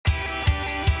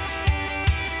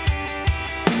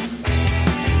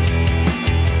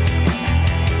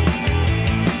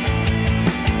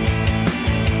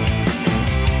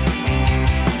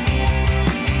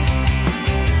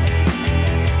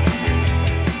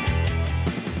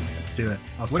do it.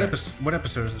 I'll What start. What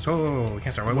episode is this? Oh, we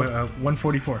can't start.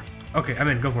 144. Okay, I'm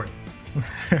in. Go for it.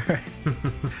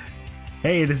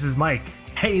 Hey, this is Mike.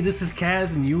 Hey, this is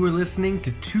Kaz, and you are listening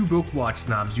to Two Broke Watch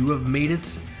Snobs. You have made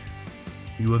it.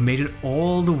 You have made it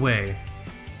all the way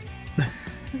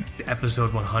to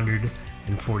episode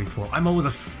 144. I'm always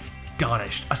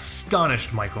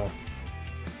astonished, Michael,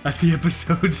 at the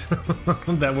episodes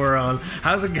that we're on.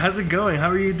 How's it going? How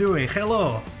are you doing?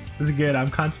 Hello. This is good. I'm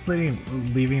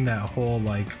contemplating leaving that whole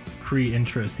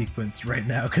pre-intro sequence right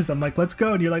now because I'm like, let's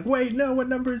go, and you're like, wait, no, what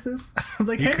number is this? I'm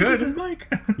like, hey, this is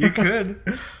Mike. You could.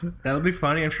 That'll be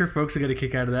funny. I'm sure folks will get a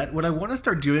kick out of that. What I want to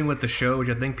start doing with the show, which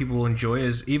I think people will enjoy,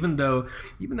 is even though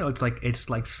it's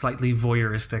slightly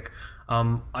voyeuristic,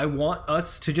 I want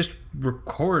us to just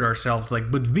record ourselves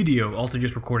with video, also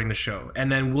just recording the show,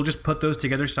 and then we'll just put those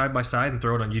together side by side and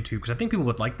throw it on YouTube because I think people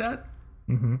would like that.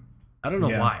 Mm-hmm. I don't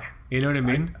know why. You know what I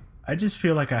mean? I just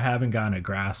feel like I haven't gotten a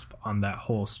grasp on that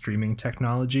whole streaming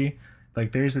technology.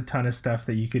 There's a ton of stuff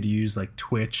that you could use, like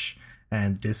Twitch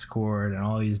and Discord and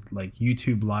all these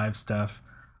YouTube live stuff.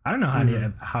 I don't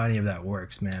know how any of that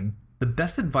works, man. The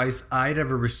best advice I'd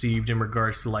ever received in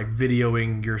regards to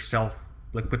videoing yourself,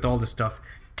 with all this stuff,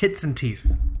 tits and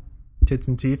teeth. Tits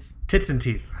and teeth? Tits and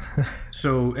teeth.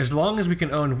 So as long as we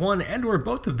can own one and or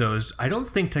both of those, I don't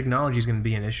think technology is going to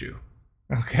be an issue.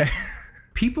 Okay.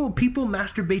 People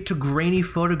masturbate to grainy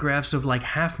photographs of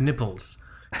half nipples.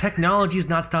 Technology is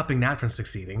not stopping that from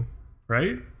succeeding,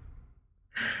 right?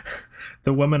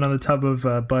 The woman on the tub of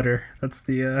butter. That's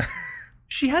the.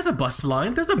 She has a bust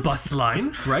line. There's a bust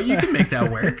line, right? You can make that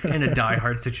work in a Die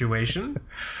Hard situation.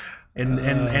 In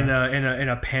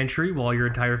a pantry while your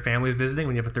entire family is visiting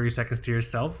when you have 30 seconds to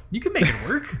yourself. You can make it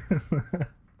work.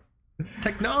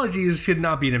 Technology should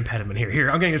not be an impediment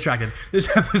here. I'm getting distracted. This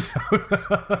episode,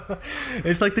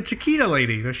 it's like the Chiquita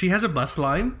lady. She has a bust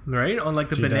line, right? On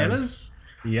the she bananas.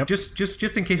 Does. Yep.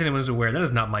 Just in case anyone's aware, that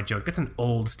is not my joke. That's an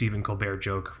old Stephen Colbert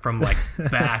joke from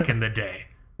back in the day.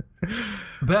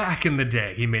 Back in the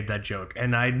day, he made that joke,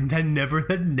 and that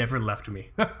never left me.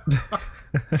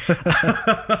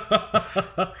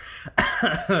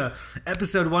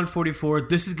 Episode 144.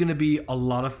 This is going to be a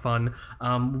lot of fun.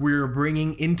 We're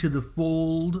bringing into the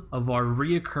fold of our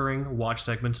reoccurring watch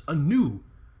segments a new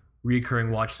reoccurring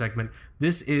watch segment.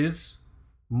 This is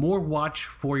More Watch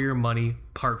for Your Money,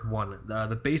 Part 1.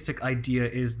 The basic idea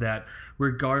is that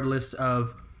regardless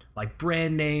of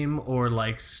brand name or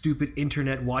stupid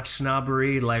internet watch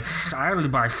snobbery, I only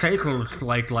buy cycles,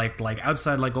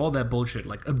 outside, all that bullshit,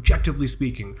 objectively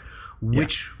speaking,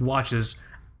 which watches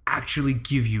actually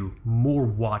give you more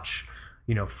watch,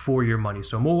 for your money.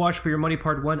 So More Watch for Your Money,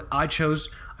 Part 1. I chose,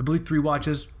 I believe, 3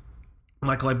 watches.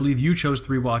 Michael, I believe you chose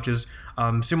 3 watches.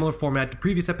 Similar format to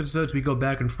previous episodes. We go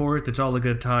back and forth. It's all a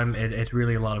good time. It's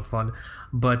really a lot of fun.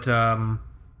 But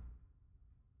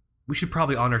we should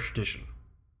probably honor tradition.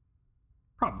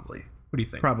 Probably. What do you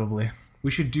think? Probably.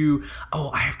 We should do... Oh,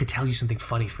 I have to tell you something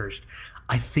funny first.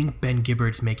 I think Ben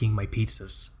Gibbard's making my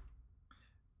pizzas.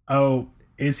 Oh,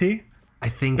 is he? I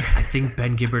think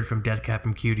Ben Gibbard from Death Cab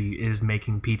from Cutie is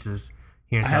making pizzas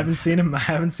here in I haven't seen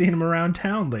him around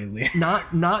town lately.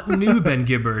 Not new Ben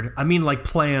Gibbard. I mean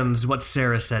plans what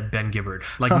Sarah said Ben Gibbard.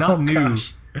 Not new.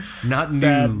 Gosh. Not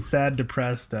new. Sad,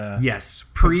 depressed. Yes.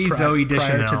 Pre-Zoe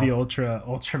Deschanel. Prior to the ultra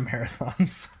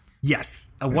marathons. Yes,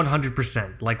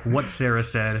 100%. What Sarah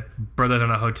said, brothers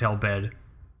on a hotel bed,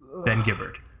 Ben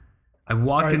Gibbard. I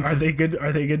walked into... Are they good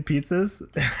pizzas?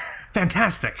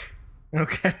 Fantastic.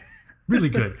 Okay. Really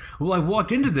good. Well, I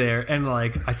walked into there and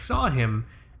I saw him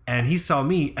and he saw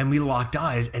me and we locked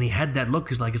eyes and he had that look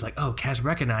because he's like, oh, Kaz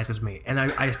recognizes me. And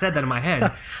I said that in my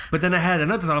head, but then I had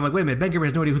another thought. I'm like, wait a minute, Ben Gibbard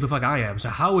has no idea who the fuck I am. So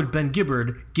how would Ben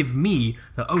Gibbard give me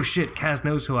the, oh shit, Kaz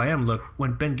knows who I am look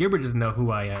when Ben Gibbard doesn't know who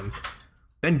I am?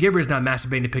 Ben Gibbard's not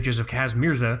masturbating to pictures of Kaz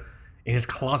Mirza in his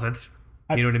closet.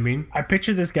 You know what I mean? I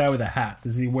picture this guy with a hat.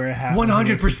 Does he wear a hat?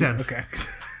 100%. Okay.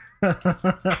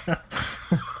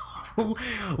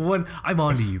 I'm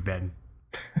on to you, Ben.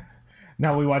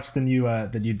 Now we watched the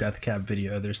new Death Cab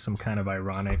video. There's some kind of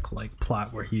ironic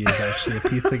plot where he is actually a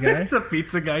pizza guy. It's the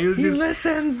pizza guy. He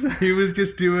listens. He was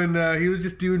just doing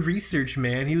research,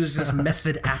 man. He was just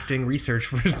method acting research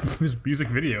for his music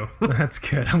video. That's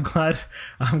good. I'm glad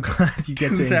you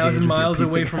get 2,000 miles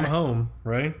away from home,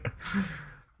 right?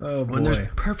 Oh boy. When there's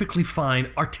perfectly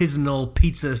fine artisanal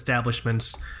pizza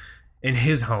establishments in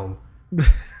his home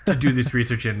to do this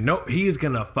research in. Nope, he's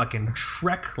gonna fucking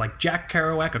trek like Jack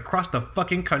Kerouac across the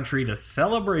fucking country to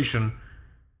Celebration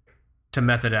to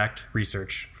method act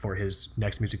research for his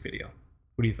next music video.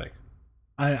 What do you think?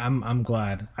 I'm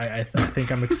glad. I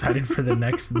think I'm excited for the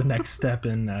next step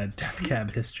in Death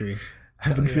Cab history.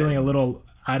 I've been feeling a little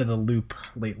out of the loop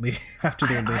lately after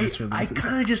their latest I releases.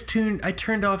 kind of just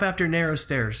turned off after Narrow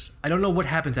Stairs. I don't know what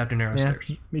happens after Narrow Yeah,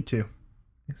 Stairs. me too.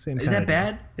 Same Is kinda that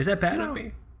bad? Is that bad of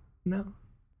me? No.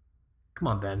 Come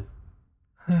on, Ben.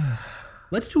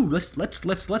 Let's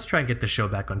try and get the show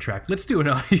back on track. Let's do an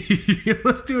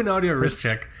audio wrist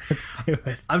check. Let's do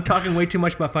it. I'm talking way too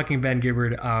much about fucking Ben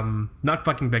Gibbard. Not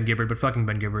fucking Ben Gibbard, but fucking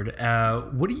Ben Gibbard.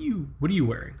 What are you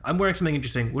wearing? I'm wearing something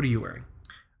interesting. What are you wearing?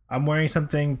 I'm wearing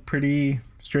something pretty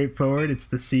straightforward. It's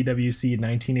the CWC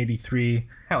 1983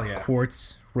 Hell yeah.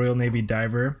 Quartz Royal Navy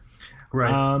Diver.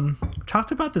 Right.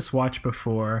 Talked about this watch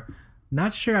before.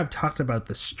 Not sure I've talked about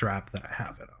the strap that I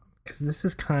have it on, because this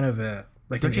is kind of a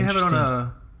like. Don't you have it on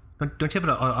a? Don't you have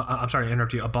it on? I'm sorry to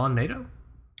interrupt you. A Bond NATO?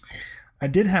 I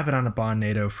did have it on a Bond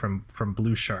NATO from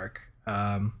Blue Shark,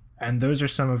 and those are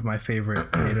some of my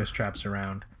favorite NATO straps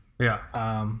around. Yeah.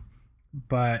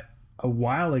 But a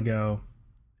while ago,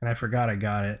 and I forgot I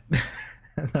got it,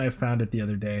 and I found it the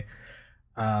other day.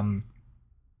 I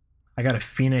got a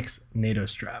Phoenix NATO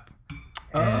strap.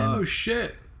 Oh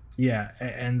shit! Yeah,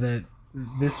 and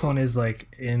this one is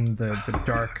like in the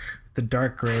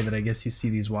dark gray that I guess you see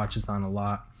these watches on a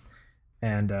lot,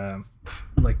 and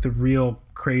like the real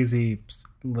crazy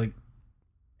like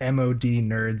MOD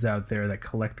nerds out there that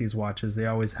collect these watches, they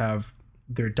always have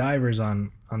their divers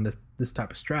on this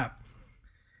type of strap,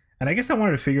 and I guess I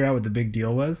wanted to figure out what the big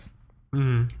deal was.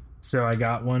 Mm-hmm. So I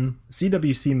got one.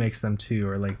 CWC makes them too,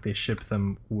 or like they ship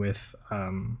them with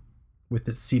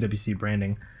the CWC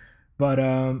branding. But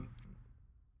I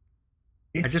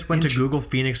just went to Google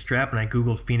Phoenix strap and I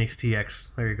Googled Phoenix TX.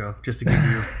 There you go. Just to give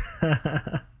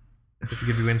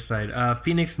you insight.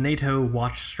 Phoenix NATO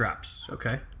watch straps.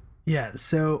 Okay. Yeah.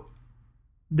 So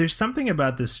there's something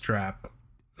about this strap.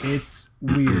 It's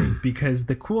weird because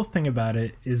the cool thing about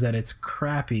it is that it's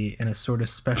crappy in a sort of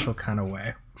special kind of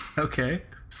way. Okay.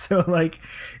 So like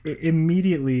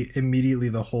immediately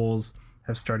the holes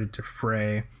have started to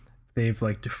fray. They've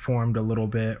like deformed a little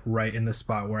bit right in the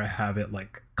spot where I have it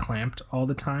like clamped all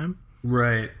the time.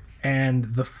 Right. And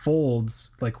the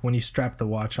folds, like when you strap the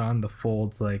watch on, the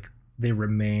folds like they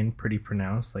remain pretty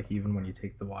pronounced, like even when you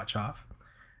take the watch off.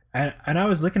 And I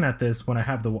was looking at this when I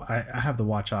have the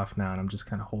watch off now, and I'm just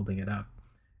kind of holding it up.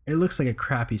 It looks like a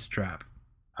crappy strap,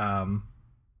 but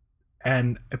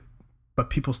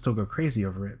people still go crazy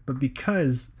over it. But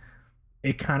because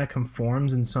it kind of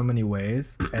conforms in so many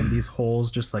ways, and these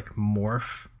holes just like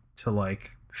morph to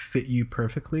like fit you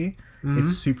perfectly,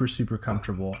 it's super super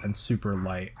comfortable and super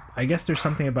light. I guess there's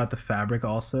something about the fabric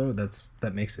also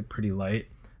that makes it pretty light.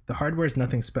 The hardware is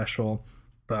nothing special,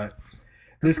 but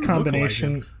this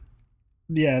combination,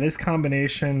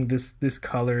 this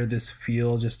color, this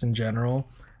feel, just in general,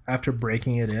 after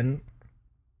breaking it in,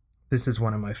 this is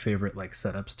one of my favorite like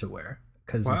setups to wear,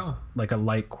 because it's like a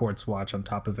light quartz watch on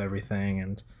top of everything.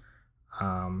 And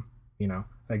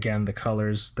again, the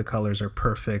colors are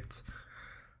perfect.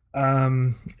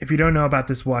 If you don't know about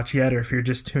this watch yet, or if you're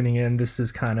just tuning in, this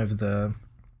is one of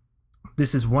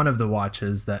the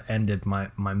watches that ended my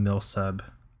Milsub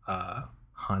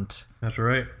hunt. That's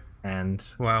right. And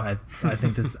wow, I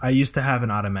think I used to have an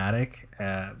automatic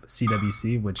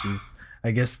CWC, which is,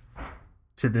 I guess,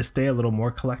 to this day a little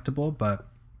more collectible, but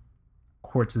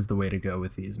quartz is the way to go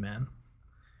with these, man.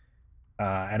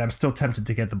 And I'm still tempted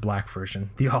to get the black version,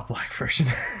 the all black version.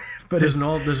 But there's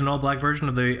an all black version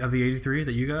of the 83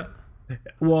 that you got.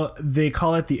 Well, they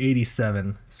call it the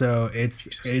 87, so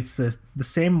it's the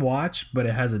same watch, but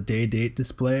it has a day-date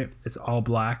display. It's all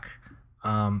black.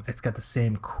 It's got the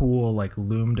same cool like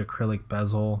loomed acrylic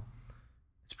bezel.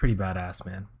 It's pretty badass,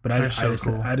 man. But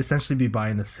I'd essentially be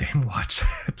buying the same watch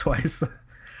twice.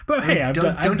 But hey, I've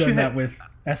done that with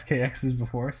SKXs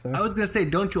before. So I was gonna say,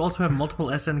 don't you also have multiple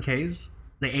SNKs?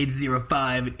 The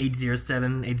 805,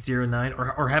 807, 809,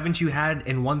 or haven't you had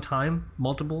in one time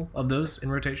multiple of those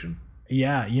in rotation?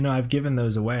 Yeah, I've given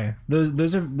those away.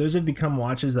 Those have become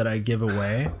watches that I give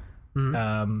away,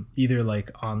 either like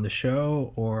on the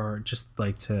show or just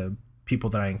like to people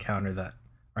that I encounter that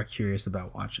are curious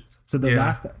about watches. So the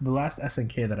last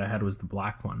SNK that I had was the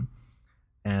black one,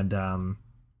 and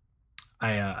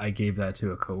I gave that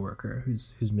to a coworker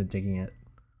who's been digging it.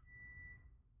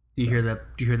 Do you hear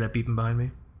that? Do you hear that beeping behind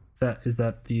me? Is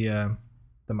that the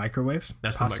microwave?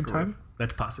 That's pasta the microwave. time.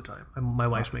 That's pasta time. My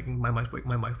wife's making my wife's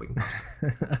making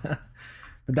pasta.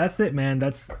 But that's it, man.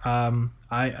 That's I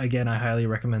highly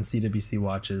recommend CWC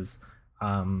watches.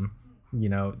 That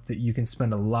you can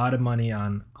spend a lot of money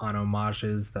on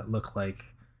homages that look like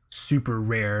super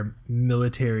rare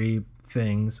military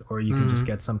things, or you can just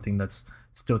get something that's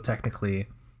still technically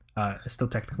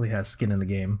has skin in the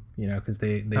game, because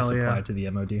they supply to the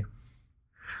MOD.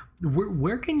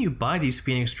 Where can you buy these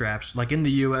Phoenix straps? Like in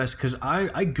the U.S. Because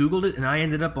I googled it and I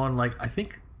ended up on like I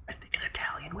think an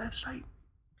Italian website.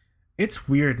 It's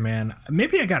weird, man.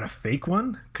 Maybe I got a fake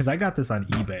one because I got this on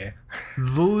eBay.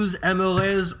 Vous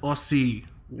aimeriez aussi.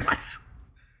 What?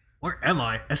 Where am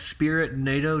I?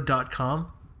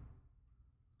 espiritnato.com.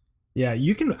 Yeah,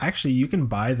 you can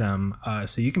buy them.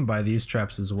 So you can buy these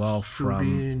straps as well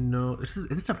from. No, is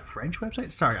this a French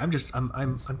website? Sorry, I'm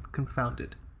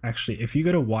confounded. Actually, if you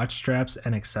go to Watch Straps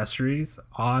and Accessories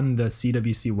on the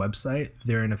CWC website,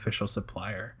 they're an official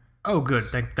supplier. Oh, good.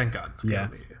 Thank God. Okay. Yeah.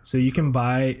 So you can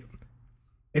buy.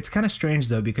 It's kind of strange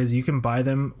though because you can buy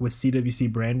them with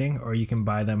CWC branding or you can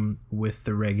buy them with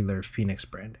the regular Phoenix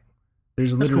branding.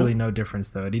 There's literally no difference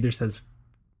though. It either says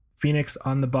Phoenix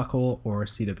on the buckle or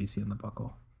CWC on the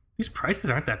buckle. These prices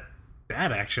aren't that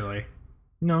bad actually.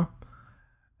 No.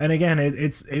 And again,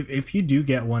 it's if you do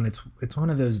get one, it's one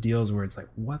of those deals where it's like,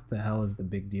 what the hell is the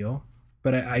big deal?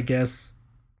 But I guess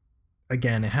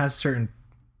again, it has certain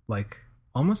like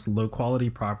almost low quality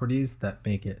properties that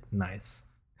make it nice.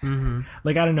 Mm-hmm.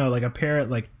 Like I don't know, like a pair of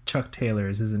like Chuck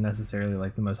Taylors isn't necessarily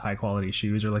like the most high quality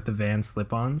shoes or like the Vans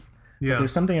slip-ons. Yeah. But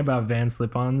there's something about Vans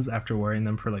slip-ons after wearing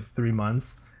them for like 3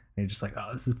 months and you're just like,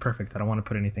 oh, this is perfect. I don't want to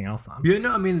put anything else on. Yeah,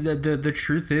 no, I mean the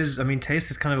truth is, I mean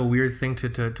taste is kind of a weird thing to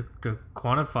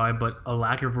quantify, but a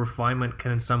lack of refinement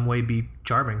can in some way be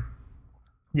charming.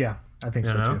 Yeah, I think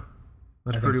so too.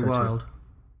 That's pretty wild.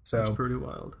 So that's pretty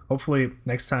wild. Hopefully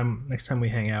next time we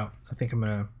hang out, I think I'm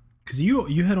gonna because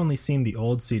you had only seen the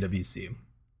old CWC.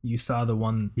 You saw the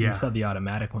one. Yeah. You saw the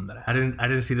automatic one that I had. I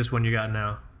didn't see this one you got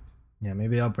now. Yeah,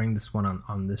 maybe I'll bring this one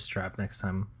on this strap next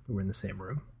time we're in the same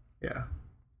room. Yeah.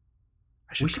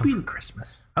 We should be for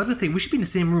Christmas. I was gonna say we should be in the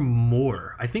same room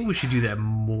more. I think we should do that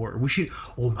more. We should.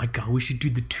 Oh my god, we should do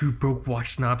the Two Broke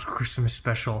Watch Snobs Christmas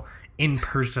special in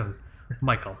person,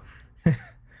 Michael.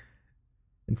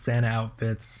 In Santa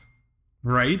outfits,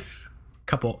 right?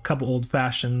 Couple old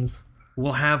fashions.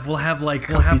 We'll have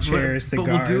chairs, cigars. But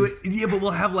we'll do it. Yeah, but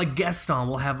we'll have like guests on.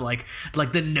 We'll have like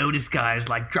the Notice guys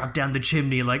like drop down the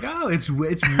chimney like, oh, it's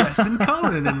Wes and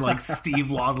Cullen, and then like Steve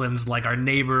Laughlин's like our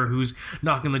neighbor who's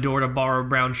knocking the door to borrow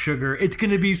brown sugar. It's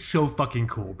gonna be so fucking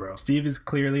cool, bro. Steve is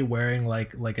clearly wearing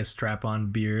like a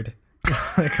strap-on beard.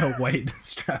 Like a white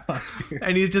strap-on beard.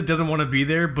 And he just doesn't want to be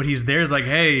there, but he's there. He's like,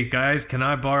 hey guys, can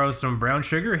I borrow some brown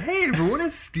sugar? Hey everyone,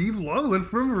 it's Steve Laughlin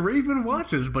from Raven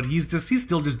Watches. But he's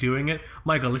still just doing it.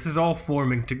 Michael, this is all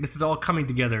this is all coming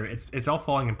together. It's all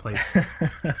falling in place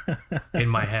in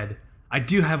my head. I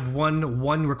do have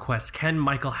one request. Can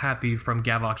Michael Happy from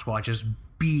Gavox Watches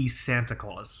be Santa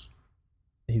Claus?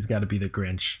 He's got to be the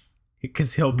Grinch.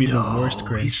 Because he'll be the worst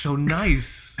Grinch. He's so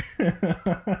nice.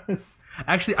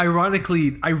 Actually,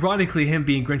 ironically, him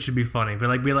being Grinch would be funny. But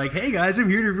like, be like, "Hey guys, I'm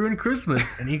here to ruin Christmas,"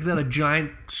 and he's got a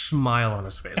giant smile on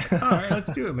his face. Like, all right, let's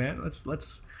do it, man.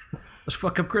 Let's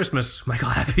fuck up Christmas, Michael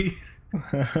Happy.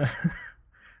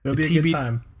 It'll be a good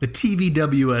time. The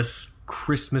TVWS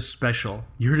Christmas special.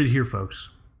 You heard it here, folks.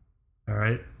 All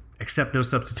right. Accept no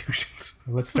substitutions.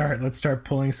 Let's start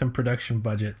pulling some production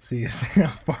budget. See how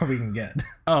far we can get.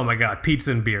 Oh my god, pizza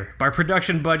and beer. Our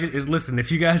production budget is, listen,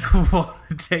 if you guys want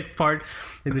to take part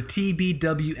in the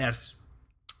TBWS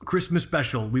Christmas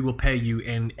special, we will pay you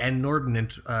in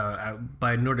inordinate,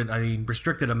 by inordinate I mean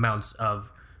restricted amounts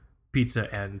of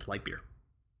pizza and light beer.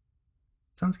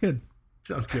 Sounds good.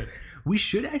 Sounds good. We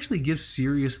should actually give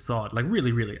serious thought, like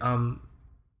really, to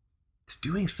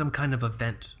doing some kind of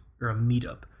event or a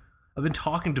meetup. I've been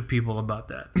talking to people about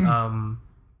that.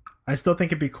 I still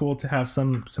think it'd be cool to have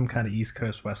some kind of East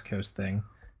Coast, West Coast thing.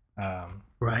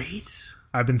 Right?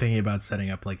 I've been thinking about setting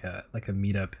up like a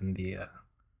meetup in the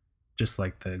just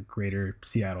like the greater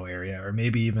Seattle area, or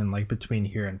maybe even like between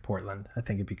here and Portland. I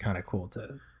think it'd be kind of cool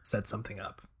to set something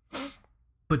up.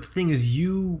 But the thing is,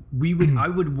 I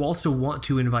would also want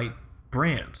to invite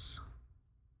brands.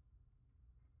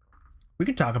 We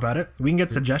can talk about it. We can get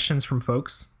suggestions from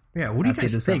folks. Yeah, what do you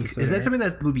guys think? Is that something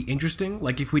that would be interesting?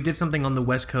 Like if we did something on the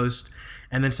West Coast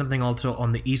and then something also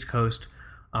on the East Coast,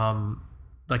 like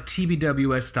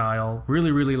TBWS style,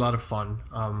 really a lot of fun.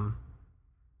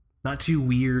 Not too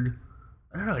weird.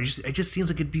 I don't know. It just seems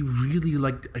like it'd be really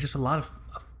like just a lot of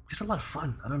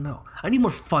fun. I don't know. I need more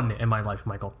fun in my life,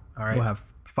 Michael. All right. We'll have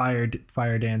fire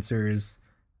dancers.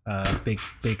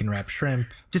 Bacon wrapped shrimp.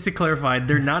 Just to clarify,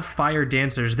 they're not fire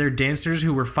dancers. They're dancers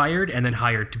who were fired and then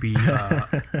hired to be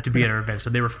at our event. So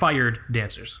they were fired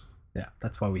dancers. Yeah,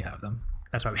 that's why we have them.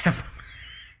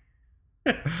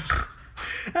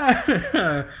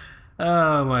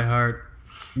 Oh, my heart.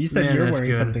 You said you're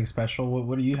wearing something special.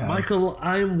 What do you have? Michael,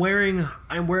 I'm wearing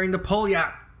the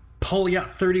Polyat.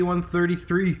 Polyot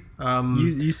 3133.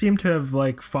 You seem to have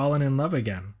like fallen in love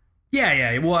again.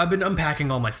 Yeah. Well, I've been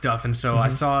unpacking all my stuff, and so I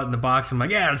saw it in the box. I'm like,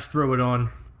 yeah, let's throw it on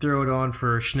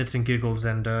for schnitz and giggles,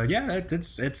 and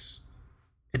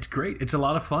it's great. It's a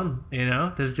lot of fun.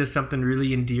 There's just something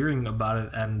really endearing about it,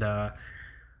 and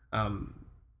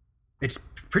it's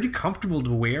pretty comfortable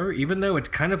to wear, even though it's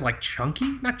kind of like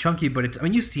chunky. Not chunky, but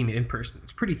you've seen it in person.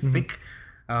 It's pretty thick.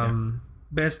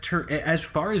 But as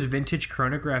far as vintage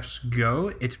chronographs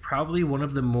go, it's probably one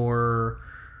of the more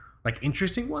like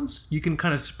interesting ones you can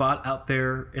kind of spot out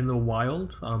there in the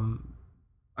wild.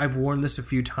 I've worn this a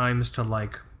few times to I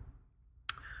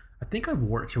think I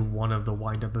wore it to one of the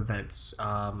wind-up events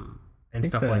and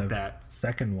stuff like that.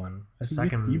 Second one.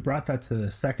 You brought that to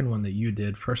the second one that you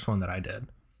did, first one that I did.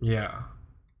 Yeah.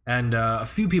 And a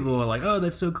few people were like, oh,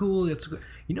 that's so cool. It's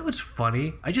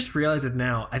funny? I just realized it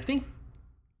now. I think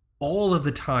all of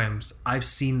the times I've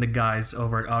seen the guys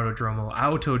over at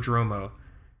Autodromo,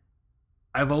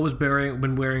 I've always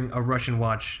been wearing a Russian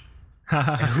watch.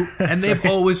 And they've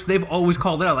always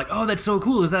called it out like, oh, that's so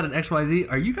cool. Is that an XYZ?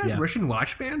 Are you guys Russian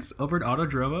watch fans over at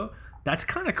Autodromo? That's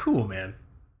kind of cool, man.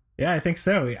 Yeah, I think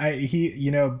so.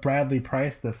 Bradley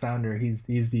Price, the founder, he's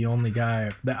the only guy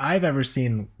that I've ever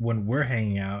seen when we're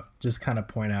hanging out just kind of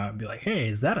point out and be like, hey,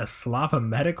 is that a Slava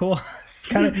Medical?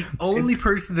 He's the only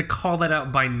person to call that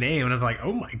out by name, and I was like,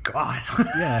 oh my god.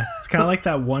 Yeah, it's kind of like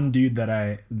that one dude that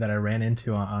I ran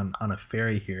into on a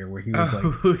ferry here, where he was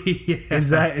is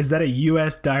that a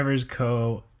U.S. Divers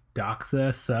Co.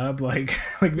 Doxa sub?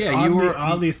 You were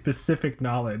oddly specific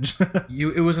knowledge.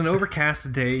 It was an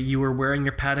overcast day. You were wearing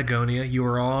your Patagonia. You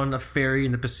were on a ferry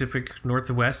in the Pacific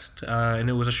Northwest, and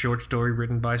it was a short story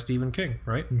written by Stephen King,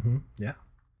 right? Mm-hmm.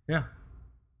 Yeah.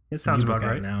 It sounds about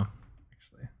right now.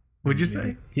 Actually, would you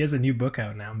say he has a new book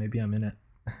out now? Maybe I'm in it.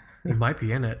 You might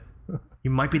be in it.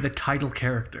 You might be the title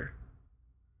character.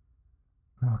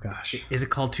 Oh gosh. Is it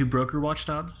called Two Broker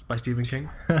Watchsnobs by Stephen King?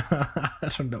 I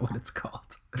don't know what it's called.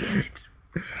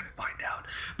 Find out.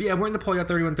 But yeah, we're in the Polyot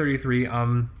 3133.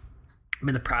 I'm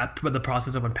in the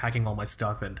process of unpacking all my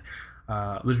stuff, and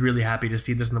was really happy to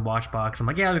see this in the watch box. I'm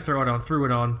like, yeah, let me throw it on. Threw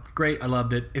it on. Great, I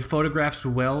loved it. It photographs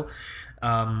well.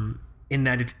 In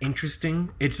that it's interesting.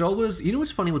 It's always,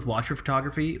 what's funny with watch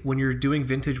photography, when you're doing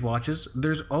vintage watches,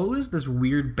 there's always this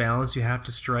weird balance you have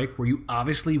to strike where you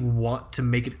obviously want to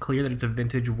make it clear that it's a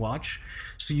vintage watch.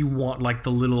 So you want like the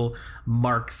little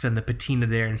marks and the patina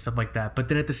there and stuff like that. But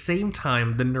then at the same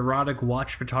time, the neurotic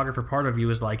watch photographer part of you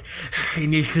is like, it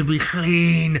needs to be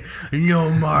clean, no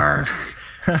mark.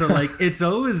 So it's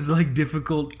always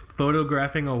difficult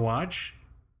photographing a watch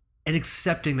and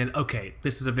accepting that, okay,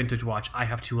 this is a vintage watch. I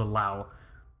have to allow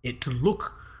it to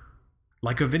look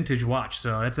like a vintage watch.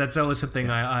 So that's always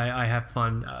something I have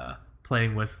fun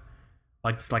playing with,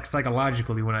 like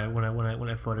psychologically when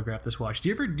I photograph this watch.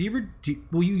 You don't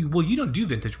do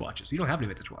vintage watches. You don't have any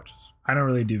vintage watches. I don't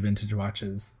really do vintage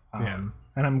watches. And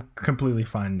I'm completely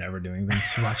fine never doing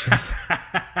vintage watches.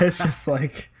 It's just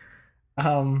I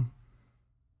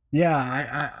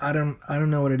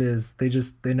don't know what it is.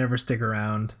 They never stick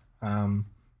around.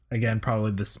 Again,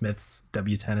 probably the Smiths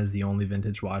W10 is the only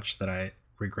vintage watch that I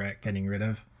regret getting rid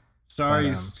of.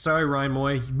 Sorry, Ryan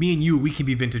Moy. Me and you, we can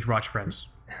be vintage watch friends.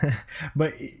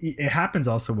 But it happens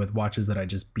also with watches that I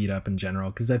just beat up in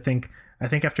general, because I think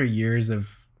after years of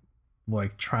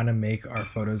trying to make our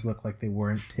photos look like they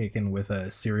weren't taken with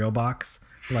a cereal box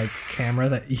camera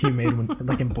that you made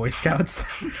when in Boy Scouts.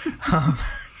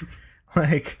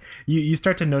 You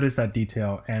start to notice that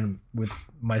detail, and with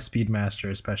my Speedmaster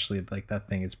especially, that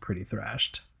thing is pretty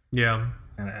thrashed. Yeah,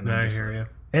 and I hear you.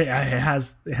 It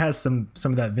has some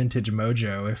of that vintage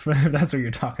mojo, if that's what you're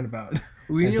talking about.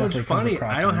 Well, what's funny?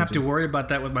 I don't have to worry about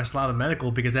that with my Slava Medical,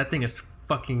 because that thing is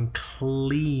fucking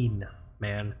clean,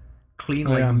 man. Clean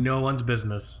no one's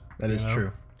business. That is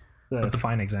true. It's a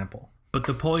fine example. But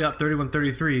the Polyot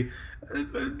 3133,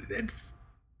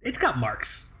 it's got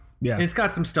marks. Yeah, and it's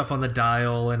got some stuff on the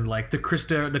dial, and the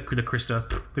crystal.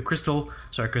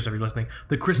 Sorry, Chris, if you're listening,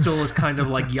 the crystal is kind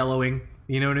of yellowing.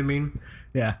 You know what I mean?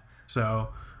 Yeah. So,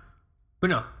 but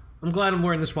no, I'm glad I'm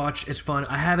wearing this watch. It's fun.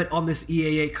 I have it on this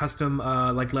EA8 custom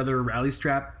leather rally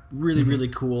strap. Really, really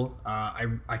cool.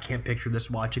 I can't picture this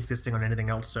watch existing on anything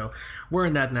else, so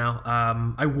wearing that now.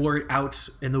 I wore it out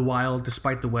in the wild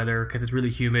despite the weather, because it's really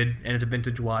humid and it's a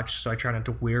vintage watch, so I try not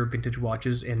to wear vintage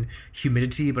watches in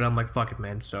humidity, but I'm like, fuck it,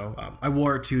 man. So I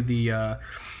wore it to the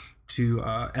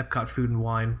Epcot Food and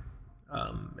Wine,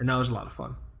 and that was a lot of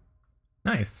fun.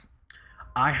 Nice.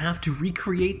 I have to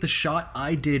recreate the shot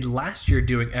I did last year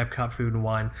doing Epcot Food and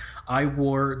Wine. I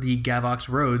wore the Gavox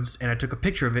Rhodes, and I took a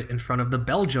picture of it in front of the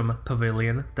Belgium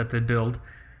pavilion that they build.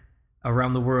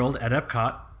 around the world at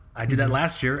Epcot. I did that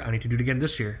last year. I need to do it again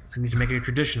this year. I need to make it a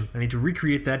tradition. I need to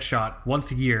recreate that shot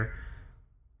once a year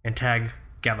and tag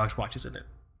Gavox Watches in it.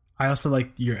 I also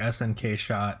like your SNK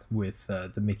shot with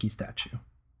the Mickey statue.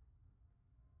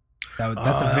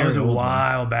 That was a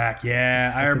while back.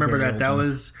 Yeah, I remember that. That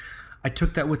was, I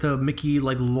took that with a Mickey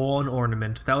like lawn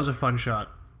ornament. That was a fun shot.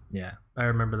 Yeah, I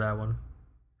remember that one.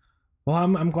 Well,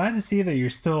 I'm glad to see that you're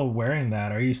still wearing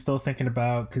that. Are you still thinking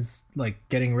about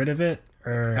getting rid of it,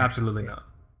 or absolutely not?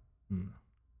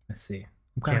 I see.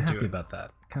 I'm kind of happy about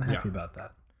that.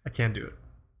 I can't do it.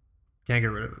 Can't get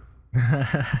rid of it.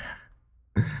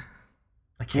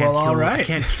 I can't I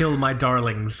can't kill my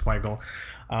darlings, Michael.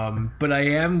 But I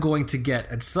am going to get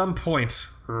at some point,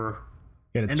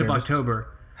 end of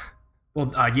October.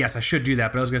 Well, yes, I should do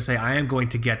that. But I was going to say I am going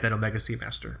to get that Omega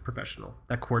Seamaster Professional,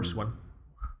 that quartz one.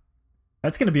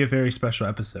 That's going to be a very special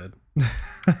episode.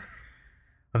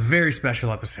 A very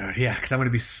special episode, yeah, because I'm going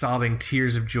to be sobbing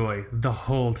tears of joy the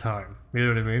whole time. You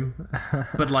know what I mean?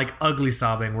 But like ugly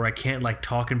sobbing where I can't like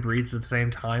talk and breathe at the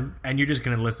same time. And you're just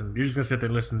going to listen. You're just going to sit there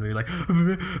and listen to me like,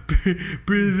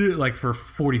 breathe, like for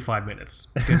 45 minutes.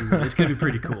 It's going to be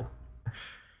pretty cool.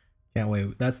 Can't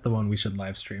wait. That's the one we should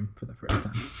live stream for the first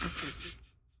time.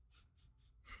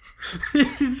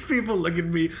 These people look at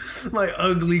me, my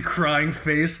ugly crying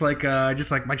face, like just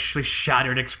like my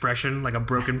shattered expression, like a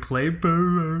broken plate. It's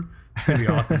gonna be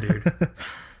awesome, dude.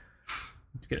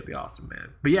 It's gonna be awesome, man.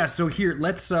 But yeah, so here,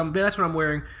 let's that's what I'm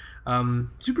wearing.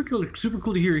 Super cool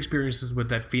to hear experiences with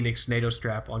that Phoenix NATO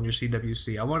strap on your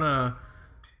CWC. I wanna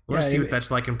see what that's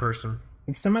like in person.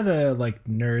 If some of the like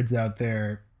nerds out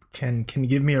there can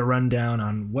give me a rundown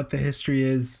on what the history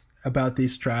is about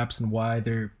these straps and why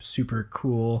they're super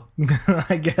cool,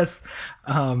 I guess.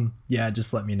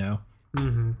 Just let me know.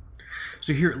 Mm-hmm.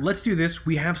 So here, let's do this.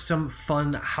 We have some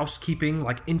fun housekeeping,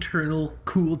 like internal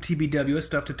cool TBWS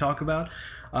stuff to talk about.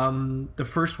 The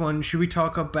first one, should we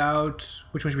talk about,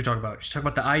 which one should we talk about? Should we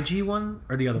talk about the IG one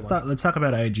or the other one? Let's talk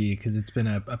about IG because it's been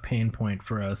a pain point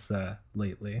for us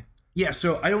lately. Yeah,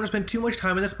 so I don't want to spend too much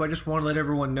time on this, but I just want to let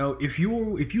everyone know, if you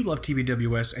love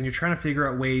TBWS and you're trying to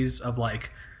figure out ways of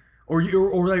like, or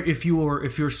if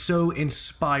you're so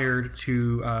inspired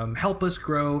to help us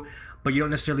grow, but you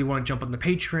don't necessarily want to jump on the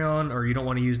Patreon or you don't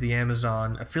want to use the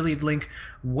Amazon affiliate link,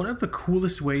 one of the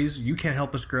coolest ways you can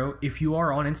help us grow, if you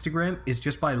are on Instagram, is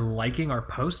just by liking our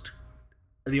post.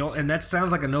 And that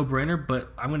sounds like a no-brainer,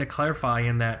 but I'm going to clarify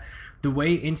in that the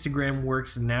way Instagram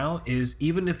works now is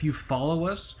even if you follow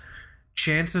us,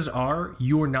 chances are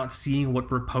you're not seeing what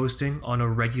we're posting on a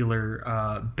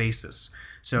regular basis.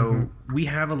 So we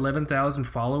have 11,000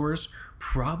 followers.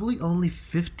 Probably only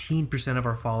 15% of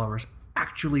our followers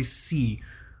actually see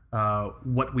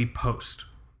what we post.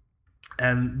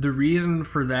 And the reason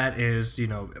for that is,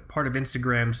 part of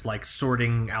Instagram's like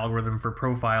sorting algorithm for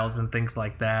profiles and things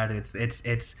like that.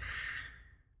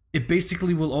 It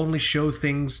basically will only show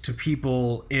things to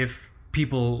people if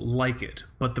people like it.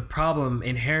 But the problem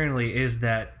inherently is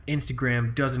that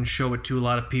Instagram doesn't show it to a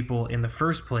lot of people in the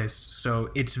first place, so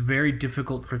it's very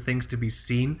difficult for things to be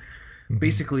seen.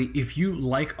 Basically, if you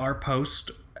like our post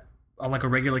on like a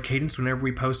regular cadence whenever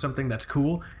we post something that's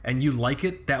cool and you like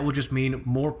it, that will just mean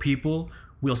more people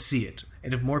will see it.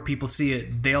 And if more people see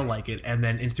it, they'll like it, and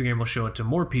then Instagram will show it to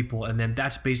more people, and then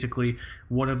that's basically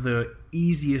one of the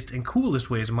easiest and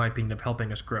coolest ways, in my opinion, of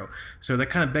helping us grow. So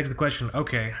that kind of begs the question,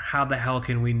 okay, how the hell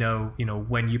can we know,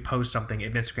 when you post something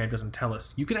if Instagram doesn't tell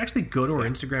us? You can actually go to our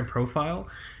Instagram profile,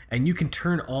 and you can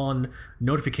turn on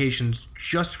notifications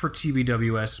just for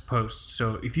TBWS posts.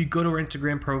 So if you go to our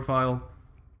Instagram profile,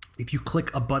 if you click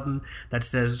a button that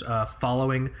says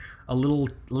following, a little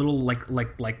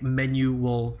like menu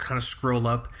will kind of scroll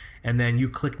up, and then you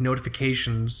click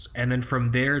notifications, and then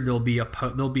from there there'll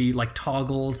be like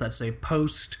toggles that say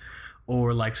post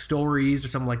or like stories or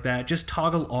something like that. Just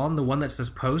toggle on the one that says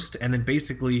post, and then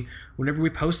basically whenever we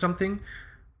post something,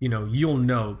 you'll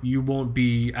know. You won't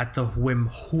be at the whim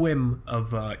of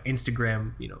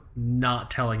Instagram,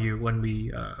 not telling you when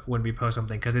we post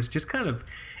something, because it's just kind of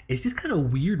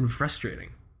weird and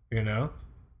frustrating,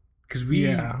 because we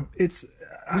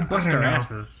bust our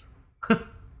asses.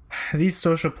 These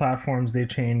social platforms, they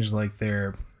change like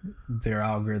their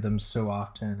algorithms so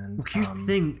often. And here's the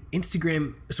thing,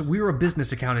 Instagram, so we're a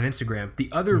business account on Instagram. The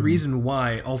other reason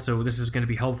why also this is going to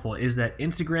be helpful is that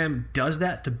Instagram does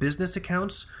that to business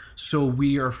accounts, so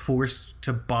we are forced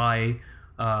to buy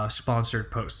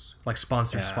sponsored posts, like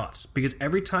sponsored spots, because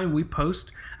every time we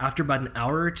post, after about an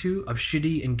hour or two of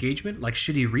shitty engagement, like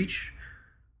shitty reach,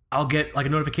 I'll get like a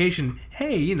notification,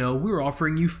 hey, we're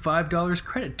offering you $5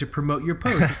 credit to promote your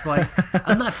post. It's like,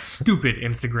 I'm not stupid,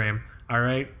 Instagram, all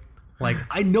right? Like,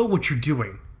 I know what you're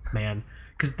doing, man.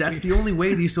 Because that's the only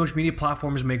way these social media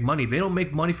platforms make money. They don't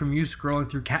make money from you scrolling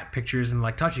through cat pictures and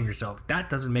like touching yourself.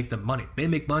 That doesn't make them money. They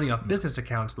make money off business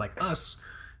accounts like us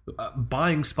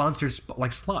buying sponsored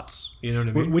like slots. You know what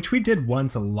I mean? Which we did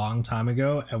once a long time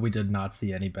ago, and we did not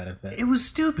see any benefit. It was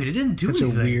stupid. It didn't do Such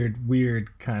anything. a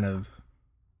weird kind of.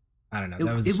 I don't know.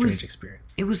 That was a strange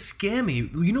experience. It was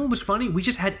scammy. You know what was funny? We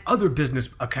just had other business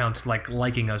accounts like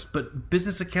liking us, but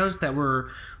business accounts that were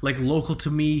like local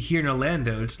to me here in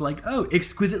Orlando. It's like, oh,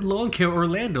 Exquisite Lawn Care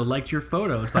Orlando liked your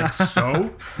photo. It's like,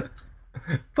 so?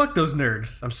 Fuck those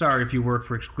nerds. I'm sorry if you work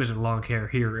for Exquisite Lawn Care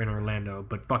here in Orlando,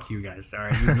 but fuck you guys. All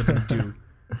right, you have nothing to do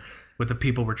with the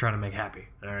people we're trying to make happy.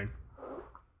 All right.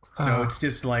 So it's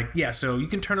just like, yeah. So you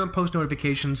can turn on post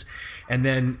notifications, and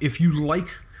then if you like.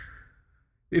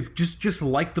 If just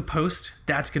like the post,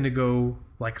 that's gonna go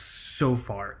like so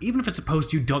far. Even if it's a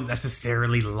post you don't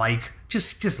necessarily like,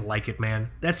 just like it,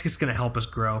 man. That's just gonna help us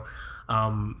grow.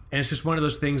 And it's just one of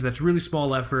those things that's really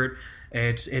small effort.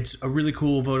 It's a really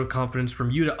cool vote of confidence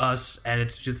from you to us, and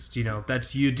it's just, you know,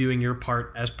 that's you doing your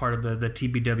part as part of the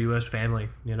TBWS family,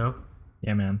 you know?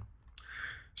 Yeah, man.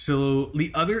 So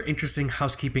the other interesting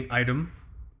housekeeping item,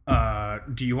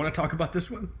 do you want to talk about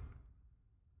this one?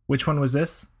 Which one was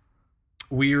this?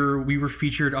 We were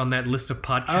featured on that list of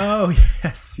podcasts. Oh,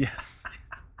 yes.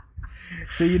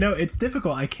 So, you know, it's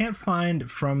difficult. I can't find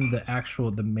from the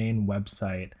main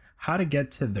website how to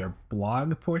get to their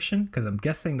blog portion, because I'm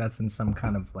guessing that's in some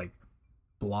kind of like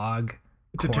blog.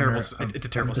 It's a terrible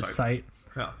site.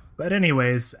 Yeah. But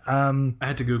anyways, I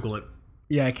had to Google it.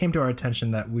 Yeah, it came to our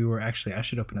attention that we were actually, I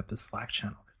should open up the Slack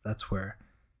channel, because that's where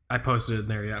I posted it in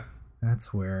there. Yeah.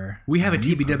 That's where we have a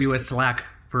TBWS Slack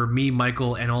for me,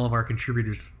 Michael, and all of our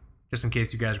contributors, just in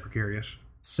case you guys were curious.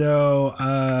 So,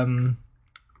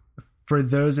 for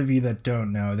those of you that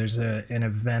don't know, there's an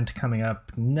event coming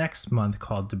up next month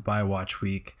called Dubai Watch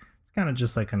Week. It's kind of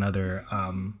just like another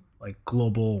like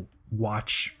global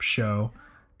watch show.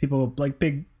 People like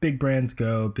big brands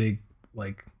go, big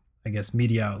like I guess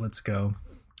media outlets go,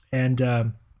 and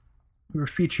we were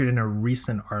featured in a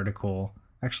recent article.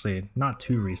 Actually, not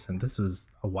too recent. This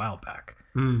was a while back.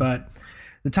 But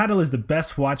the title is The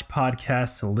Best Watch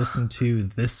Podcast to Listen to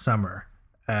This Summer,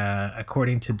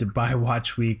 according to Dubai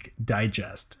Watch Week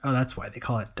Digest. Oh, that's why they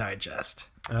call it Digest.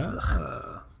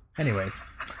 Anyways.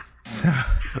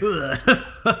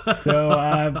 So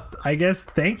I guess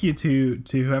thank you to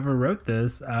whoever wrote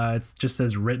this. It just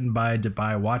says written by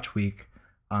Dubai Watch Week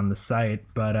on the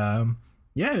site. But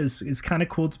yeah, it's kind of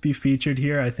cool to be featured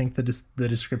here. I think the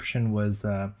description was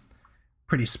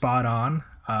pretty spot on.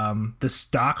 The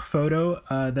stock photo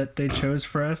that they chose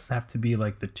for us have to be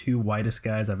like the two whitest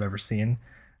guys I've ever seen.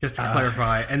 Just to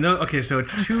clarify, and okay, so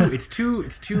it's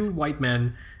two white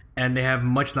men, and they have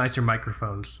much nicer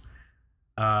microphones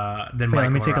than Michael.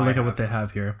 Let me take a look at what they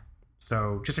have here.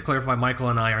 So just to clarify, Michael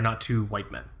and I are not two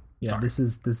white men. Yeah, sorry. This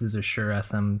is a Shure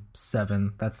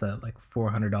SM7. That's a like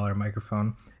 $400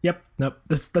 microphone. Yep, nope,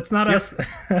 that's not us.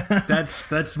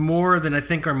 that's more than I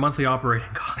think our monthly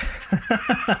operating cost.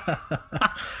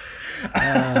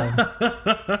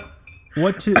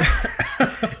 What to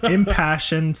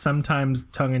impassioned, sometimes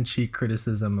tongue-in-cheek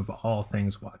criticism of all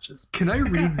things watches. Can I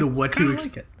read the what to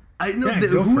expect? I know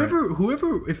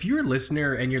whoever, if you're a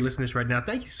listener and you're listening to this right now,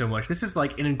 thank you so much. This is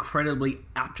like an incredibly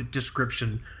apt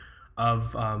description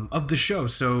of the show.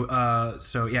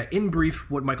 So yeah, in brief,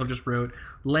 what Michael just wrote,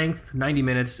 length 90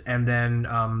 minutes, and then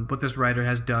what this writer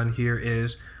has done here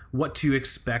is what to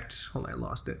expect. Hold on, I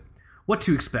lost it. What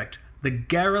to expect. The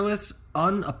garrulous,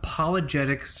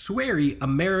 unapologetic, sweary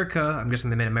I'm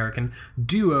guessing they meant American,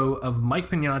 duo of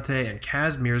Mike Pignate and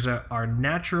Kaz Mirza are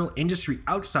natural industry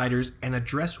outsiders and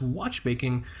address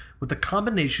watchmaking with a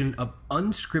combination of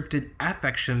unscripted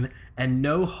affection and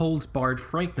no-holds-barred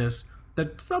frankness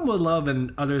that some will love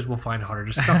and others will find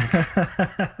harder to stomach.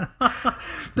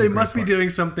 They must be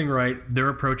doing something right. They're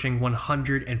approaching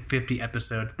 150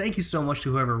 episodes. Thank you so much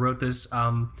to whoever wrote this.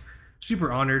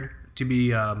 Super honored to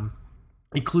be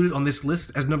included on this list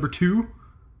as number 2,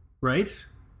 right?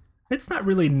 It's not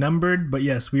really numbered, but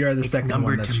yes, we are the second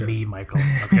one. It's numbered to me, Michael.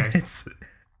 Okay,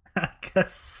 I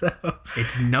guess so.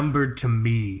 It's numbered to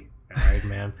me. All right,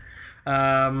 man.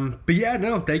 But yeah,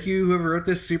 no, thank you whoever wrote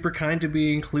this. Super kind to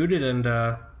be included, and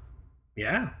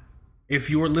yeah, if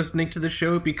you're listening to the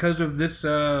show because of this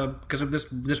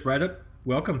write-up,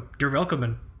 welcome. Der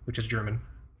Willkommen, which is German.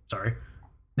 Sorry.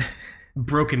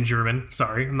 Broken German.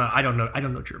 Sorry, I don't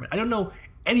know German. I don't know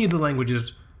any of the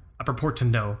languages I purport to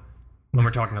know when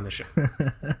we're talking on this show.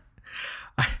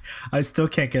 I still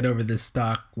can't get over this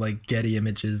stock like Getty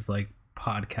Images like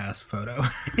podcast photo.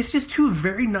 It's just two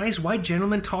very nice white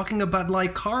gentlemen talking about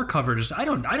like car covers. I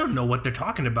don't know what they're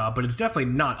talking about, but it's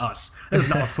definitely not us. That's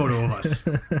not a photo of us.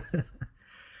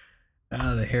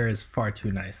 The hair is far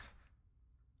too nice.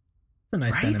 It's a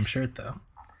nice Right? denim shirt though.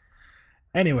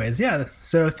 Anyways, yeah.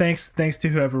 So thanks to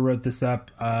whoever wrote this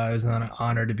up. It was an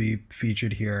honor to be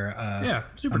featured here. Yeah,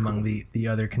 super among cool. the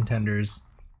other contenders.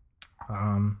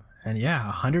 And yeah,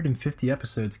 150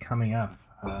 episodes coming up.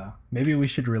 Maybe we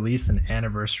should release an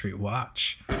anniversary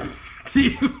watch. Do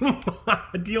you want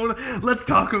to, let's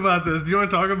talk about this. Do you want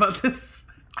to talk about this?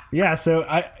 Yeah, so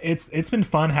it's been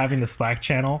fun having the Slack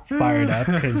channel fired up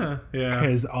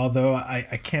because although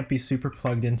I can't be super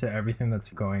plugged into everything that's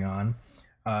going on,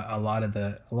 a lot of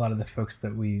the folks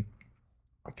that we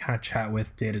kind of chat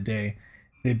with day to day,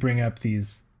 they bring up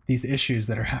these issues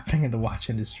that are happening in the watch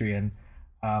industry, and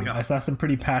I saw some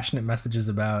pretty passionate messages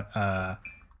about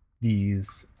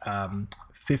these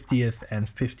 50th and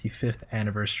 55th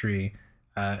anniversary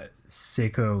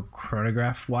Seiko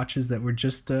chronograph watches that were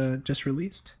just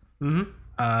released.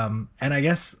 Mm-hmm. And I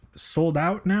guess sold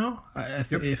out now,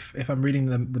 if I'm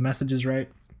reading the messages right.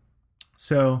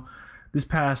 So this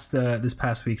past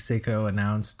week, Seiko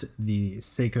announced the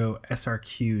Seiko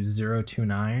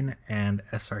SRQ-029 and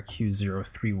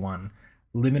SRQ-031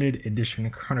 limited edition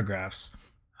chronographs.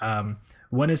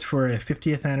 One is for a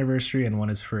 50th anniversary and one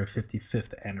is for a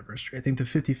 55th anniversary. I think the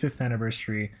 55th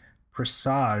anniversary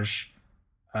Presage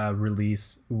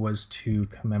release was to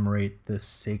commemorate the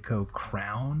Seiko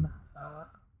Crown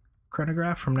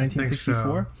chronograph from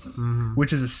 1964,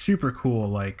 which is a super cool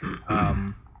like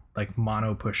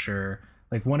mono pusher,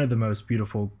 like one of the most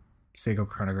beautiful Seiko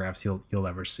chronographs you'll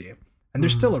ever see. And they're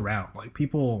still around. Like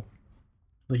people,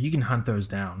 like you can hunt those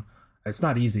down. It's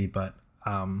not easy, but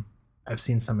I've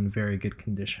seen some in very good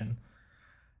condition.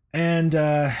 And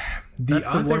that's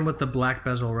the one with the black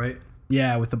bezel, right?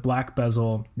 Yeah, with the black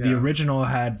bezel. Yeah. The original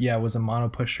was a mono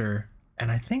pusher,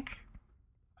 and I think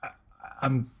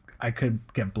I could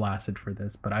get blasted for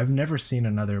this, but I've never seen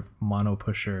another mono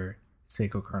pusher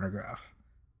Seiko chronograph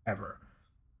ever,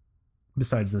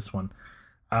 besides this one.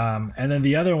 And then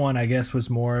the other one, I guess, was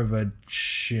more of a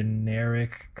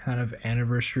generic kind of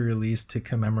anniversary release to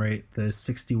commemorate the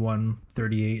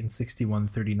 6138 and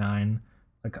 6139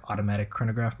 like automatic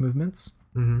chronograph movements.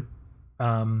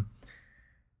 Mm-hmm.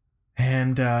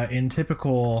 And in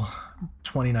typical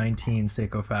 2019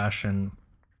 Seiko fashion,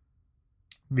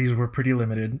 these were pretty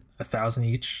limited, 1,000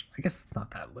 each. I guess it's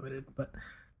not that limited, but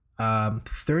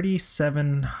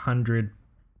 3,700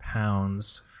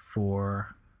 pounds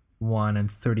for one and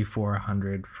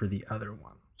 3,400 for the other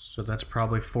one. So that's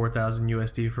probably 4,000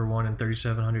 USD for one and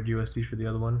 3,700 USD for the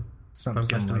other one. I'm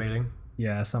guesstimating.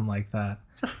 Something like that.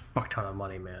 It's a fuck ton of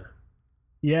money, man.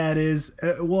 Yeah, it is.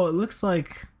 Well, it looks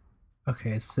like.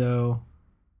 Okay, so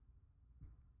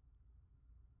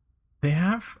they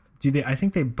have. I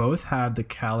think they both have the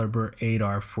Caliber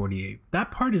 8R48.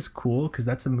 That part is cool because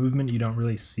that's a movement you don't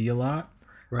really see a lot.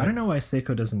 Right. I don't know why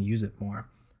Seiko doesn't use it more.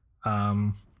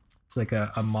 It's like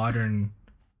a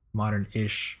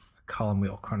modern-ish column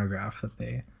wheel chronograph that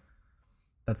they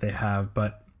have,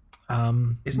 but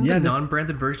isn't the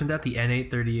non-branded version of that the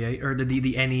N838 or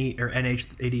the NE or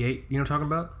NH88? You know what I'm talking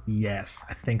about? Yes,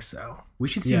 I think so. We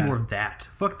should see more of that.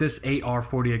 Fuck this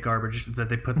 8R48 garbage that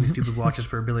they put in these stupid watches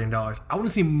for $1 billion. I want to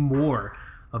see more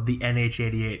of the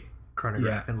NH88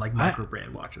 chronograph and like micro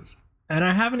brand watches. And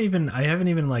I haven't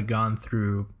even like gone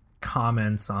through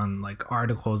comments on like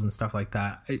articles and stuff like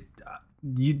that.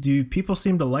 Do people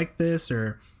seem to like this,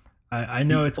 or I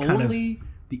know it's kind of the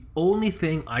only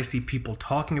thing I see people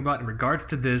talking about in regards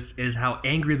to this is how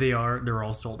angry they are. They're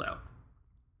all sold out.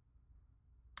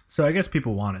 So I guess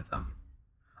people wanted them.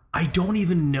 I don't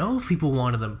even know if people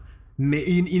wanted them.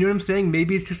 You know what I'm saying?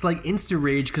 Maybe it's just like insta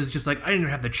rage because it's just like I didn't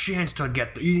have the chance to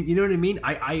get the. You know what I mean?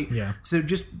 So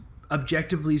just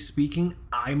objectively speaking,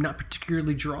 I'm not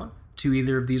particularly drawn to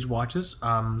either of these watches.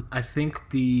 I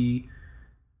think the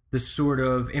sort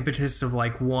of impetus of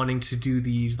like wanting to do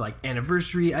these like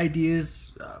anniversary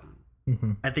ideas,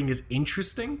 I think is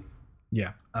interesting.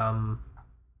 Yeah.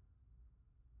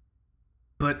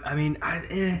 But I mean,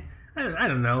 I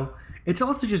don't know. It's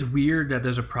also just weird that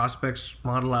there's a Prospex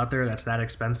model out there that's that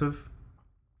expensive.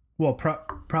 Well,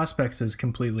 Prospex is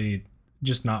completely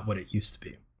just not what it used to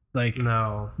be. Like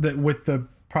no, with the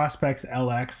Prospex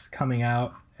LX coming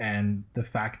out and the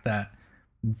fact that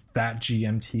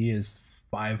GMT is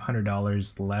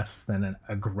 $500 less than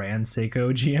a Grand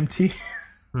Seiko GMT.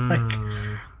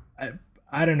 Like,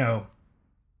 I don't know.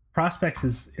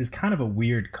 Prospex is kind of a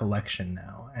weird collection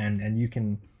now, and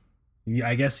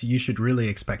I guess you should really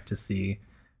expect to see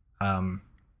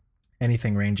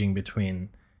anything ranging between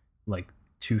like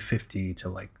 250 to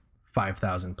like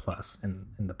 5,000 plus in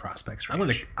the prospects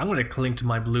range. I'm gonna cling to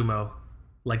my Blumo,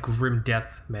 like grim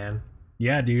death, man.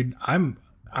 Yeah, dude. I'm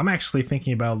actually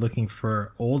thinking about looking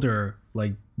for older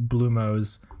like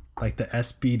Blumos, like the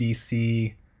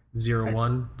SBDC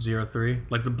 0103,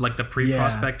 like the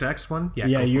pre-prospect X one.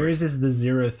 Yeah, yours is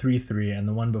the 033 and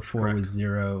the one before was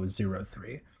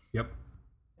 003. Yep.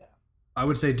 I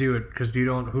would say do it because you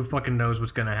don't. Who fucking knows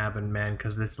what's gonna happen, man?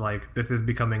 Because this is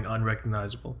becoming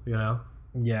unrecognizable. You know.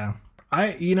 Yeah,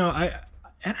 I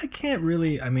can't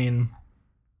really. I mean,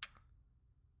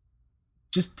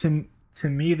 just to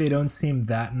me, they don't seem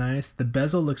that nice. The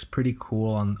bezel looks pretty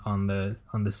cool on the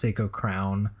Seiko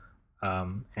Crown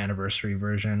anniversary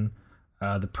version.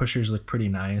 The pushers look pretty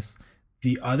nice.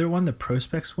 The other one, the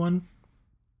Prospex one,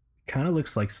 kind of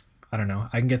looks like, I don't know.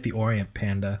 I can get the Orient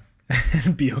Panda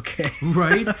and be okay.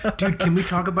 Right, dude. Can we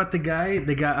talk about the guy on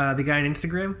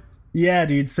Instagram? Yeah,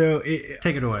 dude. So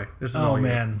take it away. This is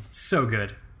man, so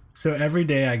good. So every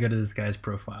day I go to this guy's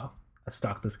profile. I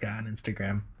stalk this guy on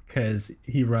Instagram because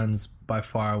he runs by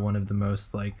far one of the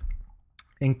most like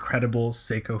incredible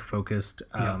Seiko focused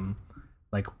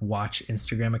like watch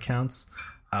Instagram accounts.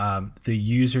 The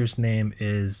user's name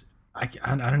is I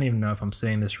don't even know if I'm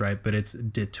saying this right, but it's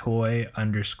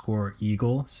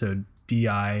Ditoy_Eagle. So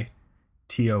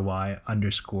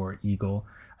DITOY_Eagle.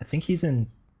 I think he's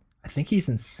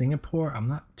in Singapore. I'm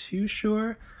not too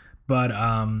sure, but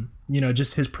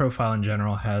just his profile in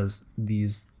general has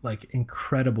these like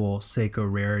incredible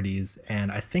Seiko rarities,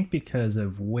 and I think because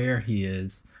of where he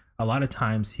is, a lot of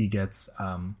times he gets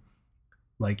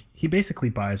like he basically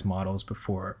buys models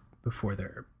before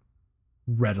they're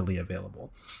readily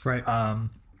available. Right.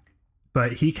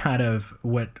 But he had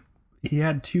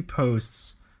two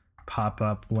posts pop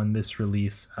up when this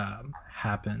release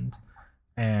happened,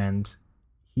 and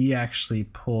he actually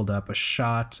pulled up a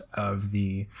shot of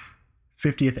the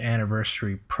 50th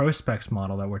anniversary Prospex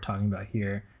model that we're talking about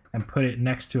here and put it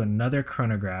next to another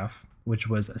chronograph, which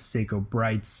was a Seiko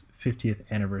Brights 50th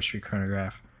anniversary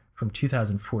chronograph from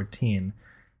 2014.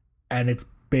 And it's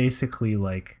basically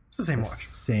like it's the same watch.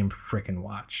 Same freaking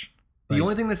watch. The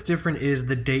only thing that's different is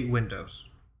the date windows.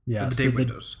 Yeah, the date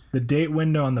windows. The date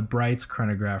window on the Brights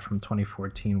chronograph from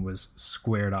 2014 was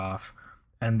squared off,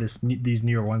 and these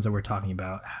newer ones that we're talking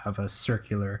about have a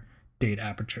circular date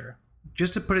aperture.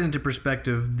 Just to put it into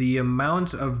perspective, the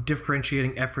amount of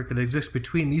differentiating effort that exists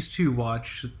between these two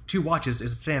watches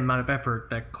is the same amount of effort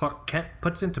that Clark Kent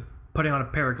puts into putting on a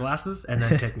pair of glasses and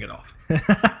then taking it off.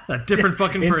 A different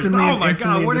fucking person. Oh my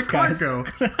god, where did Clark go?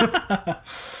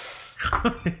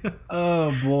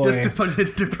 Oh boy. Just to put it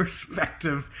into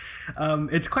perspective,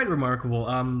 it's quite remarkable.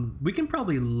 We can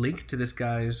probably link to this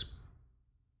guy's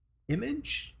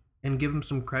image and give him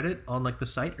some credit on like the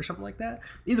site or something like that.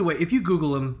 Either way, if you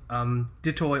Google him,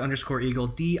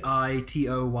 Ditoy_Eagle,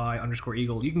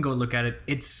 DITOY_Eagle, you can go and look at it.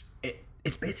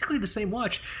 It's basically the same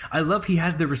watch. I love he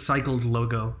has the recycled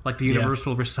logo, like the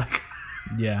universal recycle.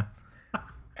 Yeah.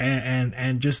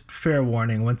 And just fair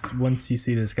warning, once you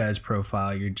see this guy's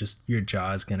profile, your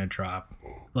jaw is gonna drop.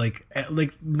 Like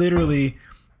literally,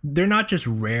 they're not just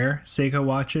rare Seiko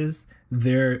watches;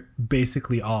 they're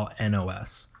basically all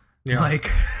NOS. Yeah.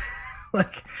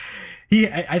 Like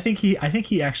I think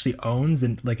he actually owns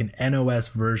an NOS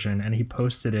version, and he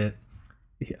posted it.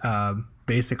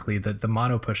 Basically, the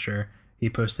mono pusher. He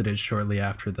posted it shortly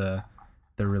after the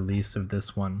release of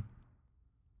this one.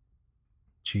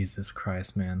 Jesus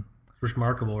Christ, man. It's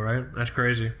remarkable, right? That's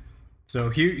crazy.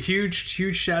 So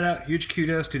huge shout out, huge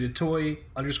kudos to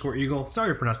Ditoy_Eagle.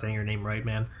 Sorry for not saying your name right,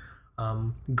 man.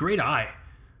 Great eye.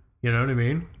 You know what I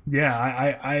mean?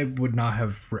 Yeah, I would not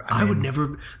have. I would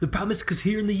never. The problem is because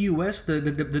here in the U.S., the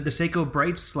Seiko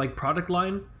Brights like product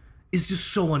line is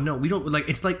just so unknown. We don't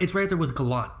it's right there with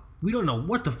Galant. We don't know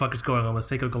what the fuck is going on with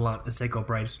Seiko Galant and Seiko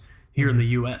Brights here in the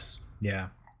U.S. Yeah,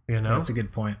 you know, that's a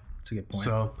good point.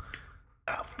 So,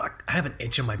 oh fuck, I have an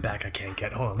itch on my back. I can't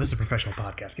get. Hold on, this is a professional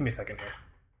podcast. Give me a second here.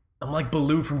 I'm like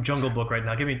Baloo from Jungle Book right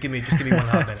now. Give me just give me 1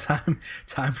 hot minute.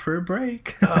 Time for a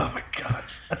break. Oh my god,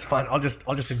 that's fine. I'll just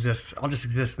exist. I'll just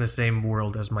exist in the same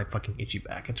world as my fucking itchy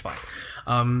back. It's fine.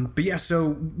 But yeah,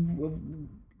 so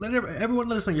everyone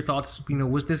let us know your thoughts. You know,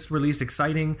 was this release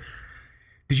exciting?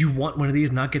 Did you want one of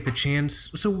these, not get the chance?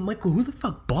 So, Michael, who the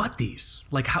fuck bought these?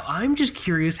 Like, I'm just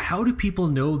curious. How do people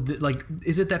know that? Like,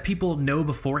 is it that people know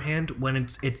beforehand when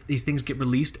it's these things get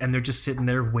released and they're just sitting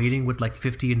there waiting with like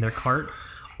 50 in their cart,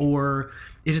 or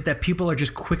is it that people are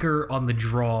just quicker on the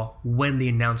draw when the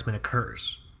announcement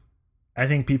occurs? I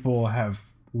think people have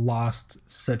lost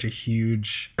such a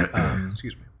huge,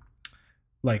 excuse me,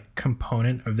 like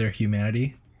component of their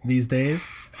humanity these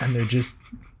days, and they're just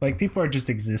like people are just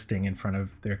existing in front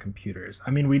of their computers.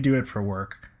 I mean, we do it for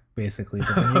work basically,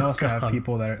 but then you also have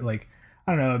people that are like,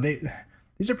 I don't know,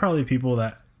 these are probably people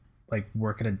that like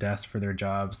work at a desk for their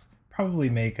jobs, probably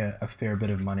make a fair bit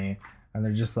of money, and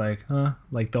they're just like,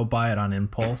 like they'll buy it on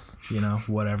impulse,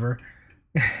 whatever.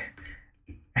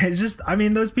 It's just, I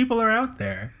mean, those people are out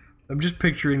there. I'm just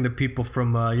picturing the people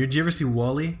from. Did you ever see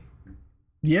Wall-E?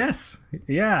 Yes.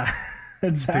 Yeah.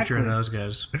 Exactly. Just picturing those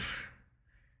guys.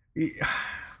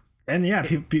 And yeah,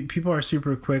 people are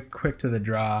super quick to the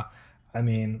draw. I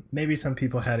mean, maybe some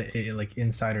people had like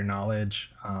insider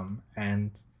knowledge,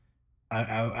 and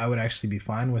I would actually be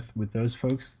fine with those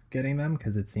folks getting them,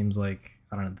 because it seems like,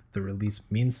 I don't know, the release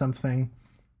means something.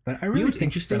 But I really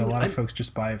think that a lot of folks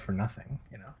just buy it for nothing,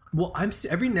 Well,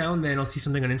 every now and then I'll see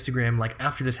something on Instagram like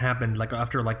after this happened, like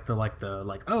after like the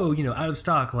oh, out of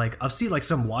stock. Like I'll see like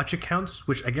some watch accounts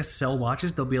which I guess sell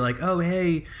watches. They'll be like, oh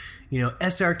hey,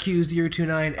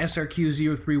 SRQ029,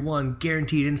 SRQ031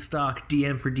 guaranteed in stock.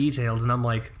 DM for details. And I'm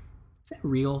like, is that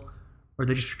real, or are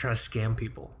they just trying to scam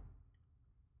people?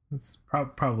 It's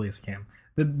probably a scam.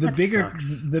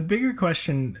 The bigger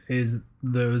question is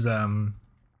those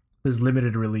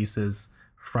limited releases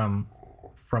from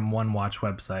one watch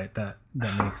website that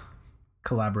makes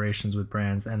collaborations with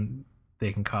brands, and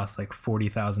they can cost like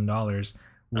 $40,000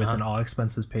 with an all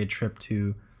expenses paid trip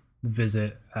to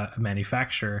visit a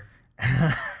manufacturer,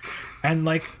 and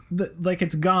like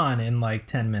it's gone in like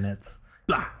 10 minutes,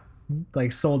 blah,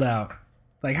 like sold out.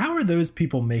 Like, how are those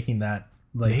people making that?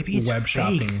 Like, maybe it's web fake.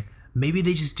 Shopping. Maybe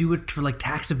they just do it for like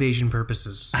tax evasion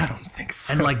purposes. I don't think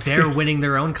so. And like they're winning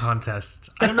their own contest.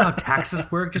 I don't know how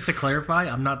taxes work. Just to clarify,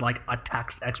 I'm not like a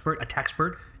tax expert,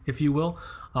 if you will.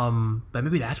 But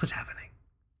maybe that's what's happening.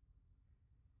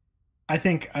 I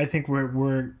think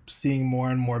we're seeing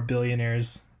more and more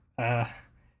billionaires,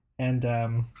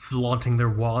 and flaunting their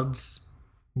wads.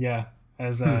 Yeah,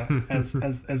 as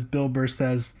Bill Burr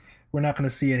says, we're not going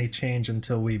to see any change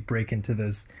until we break into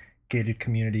those gated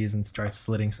communities and start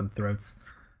slitting some throats.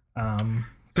 So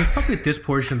probably at this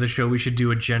portion of the show we should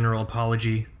do a general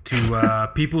apology to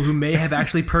people who may have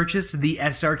actually purchased the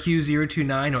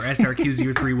SRQ029 or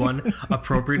SRQ031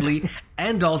 appropriately,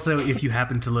 and also if you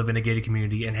happen to live in a gated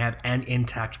community and have an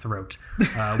intact throat.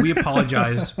 We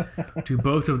apologize to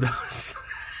both of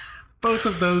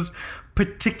those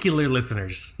particular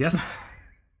listeners. Yes?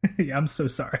 Yeah, I'm so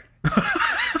sorry.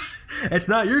 It's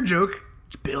not your joke,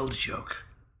 it's Bill's joke.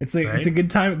 It's a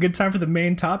good time for the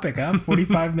main topic, huh?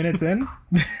 45 minutes in.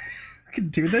 We can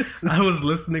do this. I was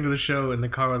listening to the show in the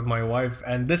car with my wife,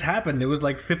 and this happened. It was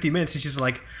like 50 minutes, and she's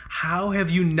like, how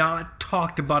have you not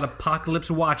talked about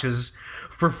Apocalypse watches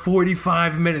for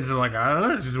 45 minutes? I'm like, I don't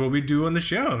know, this is what we do on the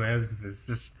show, man. It's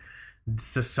just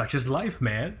such is life,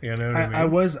 man. You know what I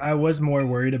mean? I was more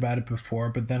worried about it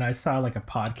before, but then I saw like a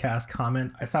podcast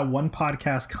comment. I saw one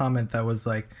podcast comment that was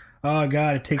like, oh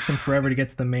god, it takes them forever to get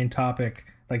to the main topic.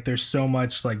 Like, there's so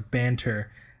much like banter,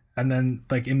 and then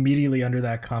like immediately under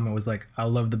that comment was like, I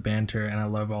love the banter and I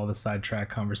love all the sidetrack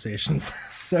conversations.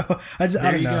 So I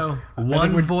don't know. Go.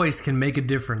 One voice can make a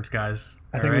difference, guys.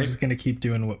 I think we're just gonna keep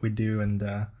doing what we do, and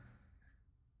I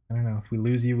don't know. If we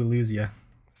lose you, we lose you.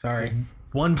 Sorry.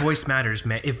 One voice matters,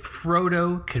 man. If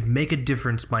Frodo could make a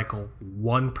difference, Michael,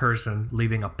 one person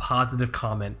leaving a positive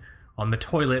comment on the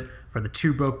toilet for the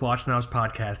Two Broke Watch Snobs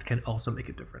podcast can also make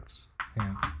a difference.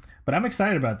 Yeah. But I'm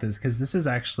excited about this because this is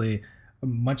actually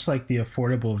much like the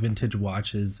Affordable Vintage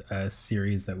Watches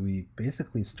series that we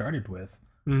basically started with.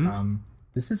 Mm-hmm.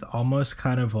 This is almost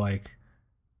kind of like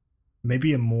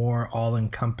maybe a more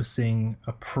all-encompassing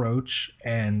approach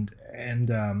and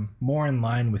more in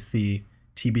line with the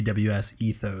TBWS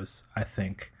ethos, I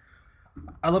think.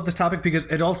 I love this topic because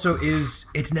it also is,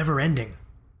 it's never ending.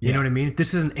 You know what I mean?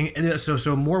 This is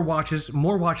so more watches,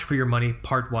 more watch for your money,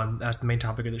 part 1. That's the main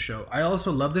topic of the show. I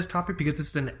also love this topic because this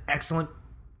is an excellent,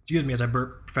 excuse me as I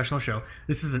burp, professional show.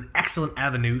 This is an excellent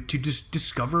avenue to just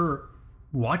discover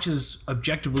watches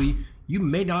objectively you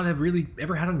may not have really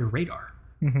ever had on your radar.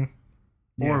 Mm-hmm.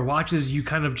 Yeah. Or watches you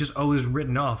kind of just always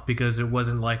written off because it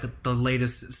wasn't like the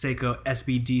latest Seiko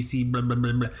SBDC blah blah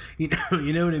blah blah.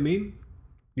 You know what I mean?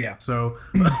 Yeah. So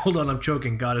hold on, I'm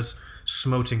choking. God is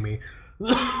smoting me.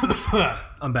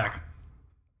 I'm back,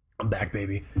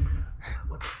 baby.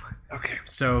 What the fuck? Okay,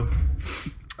 so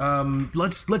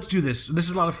let's do this. This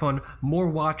is a lot of fun. More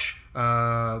watch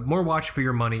for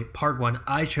your money. Part 1.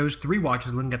 I chose 3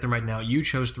 watches. We can get them right now. You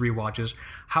chose 3 watches.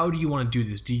 How do you want to do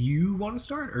this? Do you want to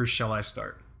start, or shall I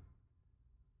start?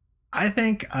 I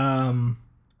think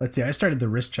let's see. I started the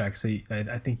wrist check, so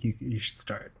I think you should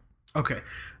start. Okay,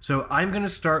 so I'm gonna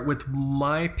start with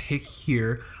my pick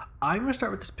here. I'm going to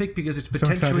start with this pick because it's So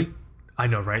potentially... excited. I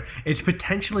know, right? It's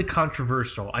potentially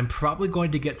controversial. I'm probably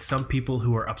going to get some people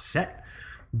who are upset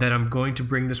that I'm going to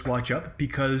bring this watch up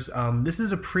because this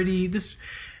is a pretty... This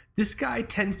guy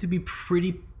tends to be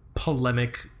pretty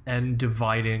polemic and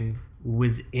dividing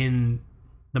within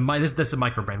this is a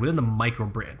micro brand, within the micro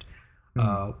brand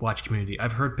watch community.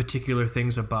 I've heard particular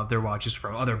things about their watches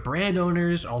from other brand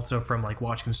owners, also from like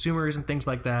watch consumers and things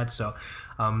like that. So,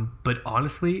 but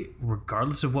honestly,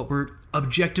 regardless of what we're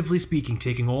objectively speaking,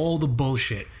 taking all the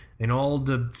bullshit and all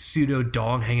the pseudo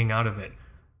dong hanging out of it,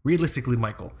 realistically,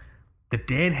 Michael, the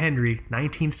Dan Henry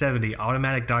 1970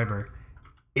 automatic diver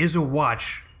is a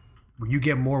watch where you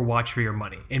get more watch for your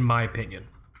money, in my opinion.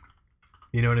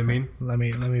 You know what I mean? Let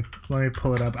me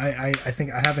pull it up. I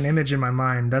think I have an image in my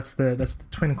mind. That's the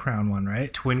Twin Crown one,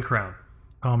 right? Twin Crown.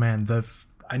 Oh man,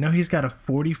 I know he's got a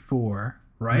 44,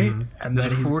 right? And There's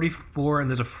then a 44 and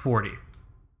there's a 40.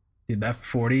 dude, that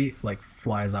 40 like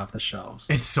flies off the shelves.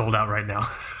 It's sold out right now.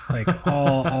 Like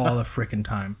all the freaking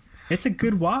time. It's a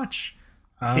good watch.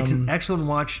 It's an excellent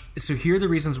watch. So here are the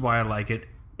reasons why I like it.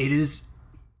 It's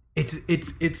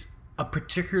a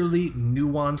particularly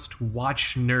nuanced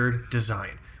watch nerd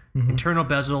design. Internal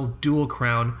bezel, dual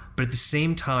crown, but at the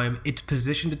same time, it's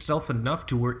positioned itself enough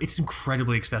to where it's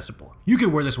incredibly accessible. You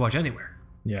could wear this watch anywhere.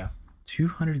 Yeah.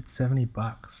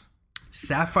 $270.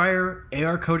 Sapphire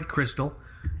AR coated crystal,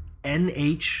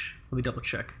 NH. Let me double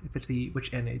check if it's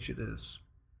which NH it is.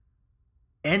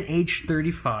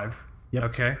 NH35. Yep.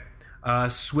 Okay.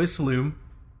 Swiss lume.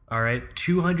 All right.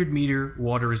 200 meter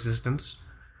water resistance.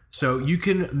 So you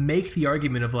can make the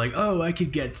argument of like, oh, I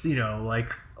could get,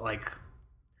 like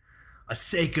a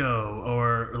Seiko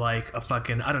or like a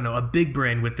fucking, I don't know, a big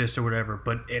brand with this or whatever.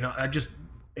 But in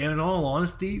all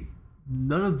honesty,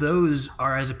 none of those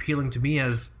are as appealing to me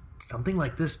as something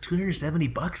like this.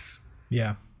 $270.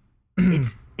 Yeah.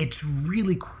 It's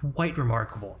really quite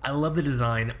remarkable. I love the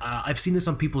design. I've seen this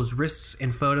on people's wrists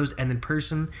in photos and in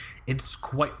person. It's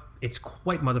quite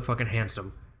motherfucking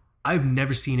handsome. I've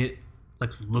never seen it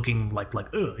like looking like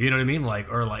ugh, you know what I mean?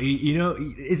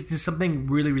 It's just something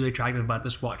really, really attractive about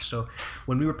this watch. So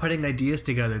when we were putting ideas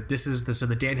together, this is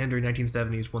the Dan Henry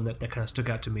 1970s one that kind of stuck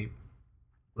out to me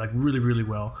like really, really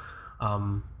well.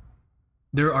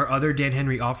 There are other Dan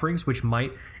Henry offerings which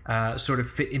might sort of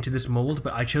fit into this mold,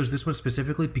 but I chose this one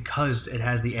specifically because it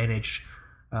has the NH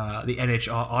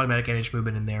automatic NH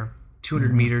movement in there.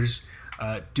 200 meters,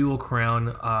 dual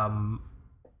crown.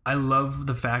 I love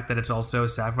the fact that it's also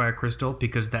sapphire crystal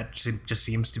because that just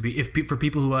seems to be for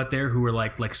people who out there who are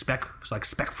like spec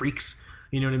freaks,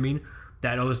 you know what I mean?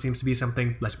 That always seems to be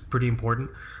something that's pretty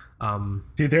important.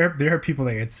 Dude, there are people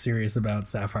that get serious about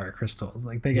sapphire crystals.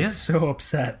 Like they get so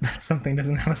upset that something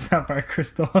doesn't have a sapphire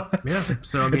crystal. Yeah,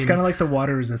 so I mean, it's kind of like the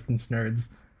water resistance nerds.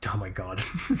 Oh my god.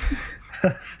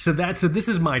 So this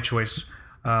is my choice.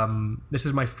 This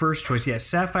is my first choice. Yeah,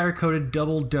 sapphire coated,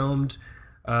 double domed.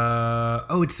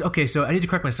 It's okay. So I need to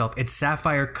correct myself. It's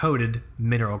sapphire coated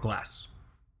mineral glass.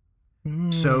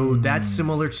 So that's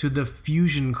similar to the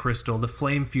fusion crystal, the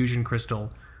flame fusion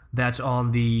crystal that's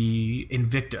on the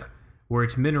Invicta, where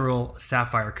it's mineral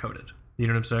sapphire coated. You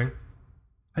know what I'm saying?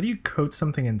 How do you coat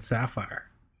something in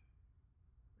sapphire?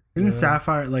 Isn't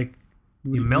sapphire like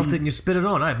you melt it and you spit it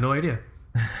on? I have no idea.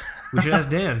 We should ask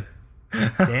Dan.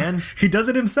 Dan? He does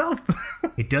it himself.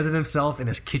 He does it himself in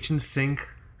his kitchen sink.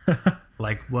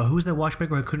 Like, well, who's that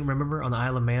watchmaker I couldn't remember on the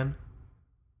Isle of Man?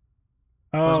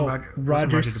 Oh,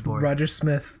 Roger DeBoer. Roger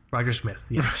Smith. Roger Smith,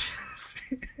 yeah.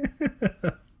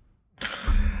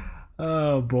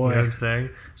 Oh, boy. You know what I'm saying?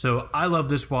 So I love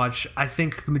this watch. I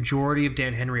think the majority of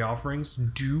Dan Henry offerings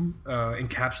do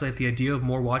encapsulate the idea of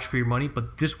more watch for your money,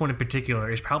 but this one in particular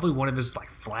is probably one of his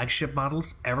like flagship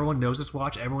models. Everyone knows this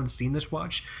watch. Everyone's seen this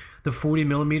watch. The 40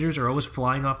 millimeters are always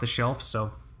flying off the shelf,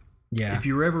 so yeah. If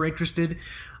you were ever interested,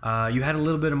 you had a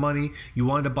little bit of money, you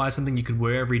wanted to buy something you could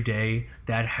wear every day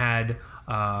that had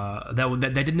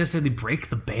that didn't necessarily break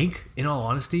the bank, in all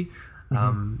honesty.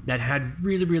 That had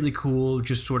really, really cool,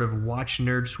 just sort of watch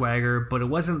nerd swagger, but it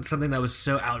wasn't something that was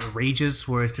so outrageous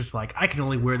where it's just like, I can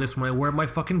only wear this when I wear my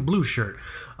fucking blue shirt.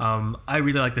 I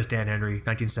really like this Dan Henry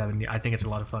 1970. I think it's a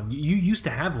lot of fun. You used to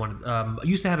have one. I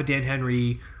used to have a Dan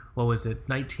Henry, what was it,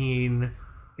 19...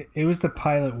 It was the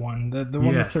pilot one, the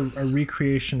one that's a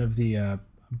recreation of the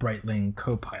Breitling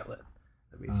Co-Pilot.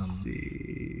 Let me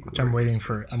see. Which I'm waiting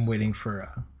for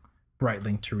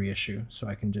Breitling to reissue, so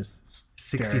I can just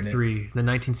 63, the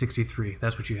 1963.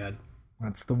 That's what you had.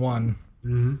 That's the one.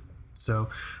 Mm-hmm. So,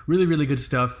 really, really good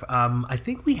stuff. I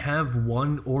think we have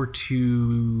one or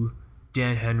two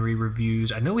Dan Henry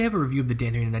reviews. I know we have a review of the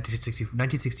Dan Henry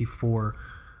 1964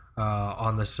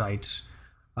 on the site.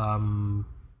 Let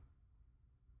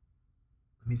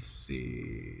me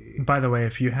see. By the way,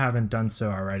 if you haven't done so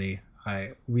already,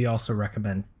 we also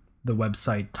recommend the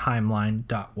website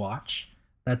timeline.watch.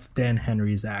 That's Dan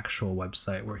Henry's actual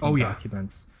website where he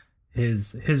documents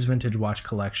his vintage watch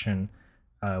collection,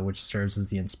 which serves as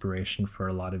the inspiration for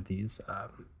a lot of these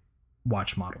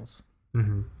watch models.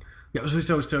 Mm-hmm. Yeah,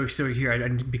 so here, I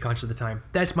need to be conscious of the time.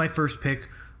 That's my first pick.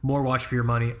 More watch for your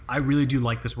money. I really do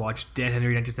like this watch, Dan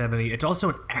Henry 1970. It's also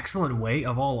an excellent way in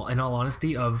all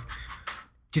honesty, of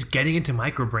just getting into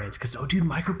micro brands. Because,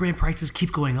 micro brand prices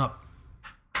keep going up.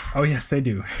 Oh, yes, they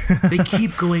do. They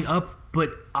keep going up,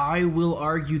 but I will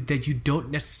argue that you don't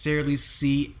necessarily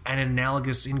see an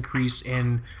analogous increase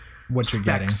in what you're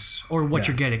getting. Or what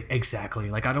you're getting. Exactly.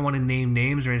 Like, I don't want to name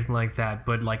names or anything like that,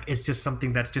 but like, it's just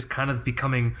something that's just kind of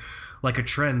becoming like a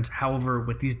trend. However,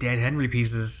 with these Dan Henry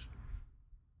pieces,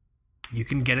 you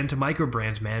can get into micro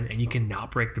brands, man, and you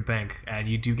cannot break the bank, and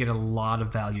you do get a lot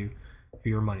of value for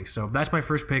your money. So that's my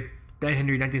first pick, Dan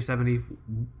Henry 1970.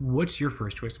 What's your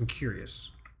first choice? I'm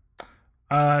curious.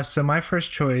 So my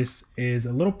first choice is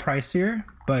a little pricier,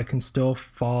 but can still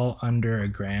fall under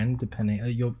 $1,000, depending.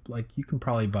 You can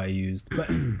probably buy used, but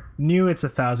new it's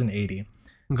 1,080.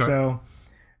 Okay. So,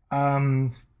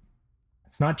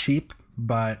 it's not cheap,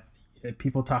 but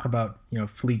people talk about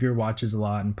Flieger watches a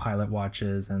lot and Pilot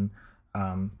watches, and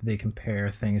they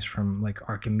compare things from like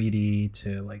Archimede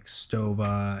to like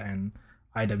Stova and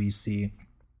IWC.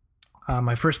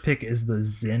 My first pick is the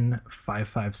Zinn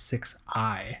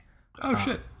 556i. Oh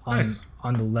shit! Nice.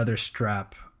 On the leather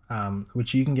strap,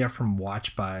 which you can get from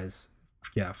Watch Buys,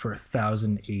 for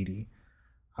 1,080.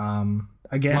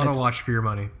 Again, a lot of watch for your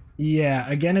money. Yeah,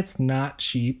 again, it's not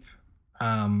cheap.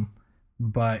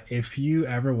 But if you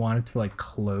ever wanted to like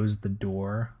close the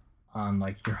door on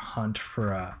like your hunt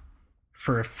for a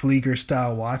Flieger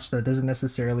style watch that doesn't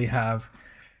necessarily have,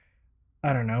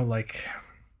 I don't know, like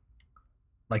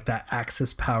that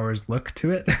Axis Powers look to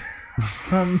it.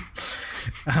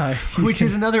 Which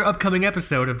is another upcoming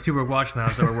episode of Two Broke Watch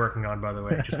Snobs that we're working on, by the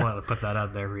way. Just wanted to put that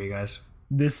out there for you guys.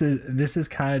 This is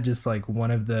kind of just like one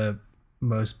of the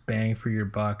most bang for your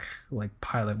buck like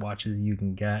Pilot watches you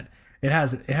can get. It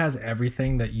has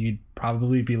everything that you'd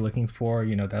probably be looking for.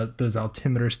 Those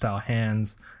altimeter style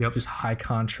hands, just high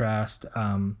contrast,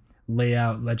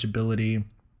 layout, legibility.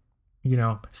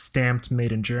 Stamped,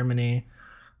 made in Germany.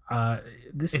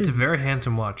 It's a very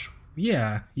handsome watch.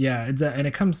 Yeah, and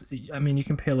it comes. I mean, you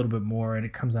can pay a little bit more, and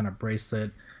it comes on a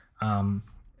bracelet.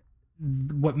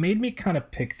 What made me kind of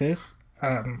pick this?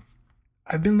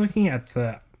 I've been looking at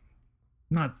the,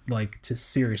 not like to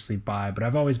seriously buy, but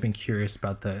I've always been curious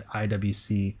about the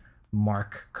IWC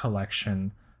Mark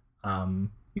collection.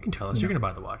 You can tell us you're gonna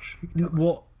buy the watch.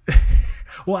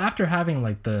 Well, after having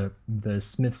like the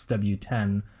Smiths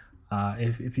W10,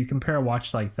 if you compare a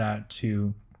watch like that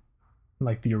to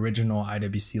like the original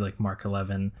IWC, like Mark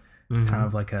 11, kind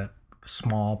of like a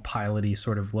small piloty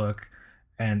sort of look,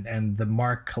 and the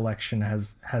Mark collection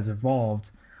has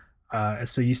evolved.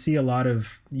 So you see a lot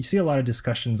of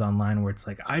discussions online where it's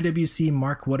like IWC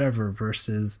Mark whatever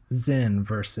versus Zinn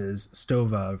versus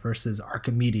Stova versus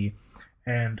Archimede,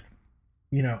 and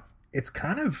it's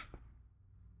kind of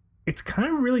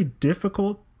really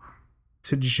difficult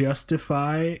to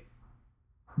justify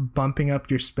bumping up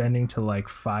your spending to like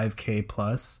 $5,000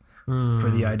 plus for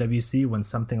the IWC when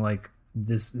something like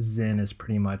this Zinn is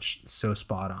pretty much so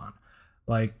spot on.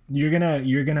 Like you're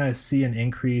gonna see an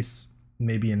increase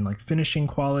maybe in like finishing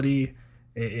quality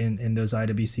in those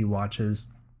IWC watches,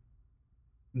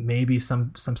 maybe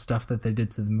some stuff that they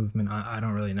did to the movement. I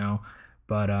don't really know,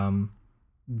 but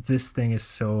this thing is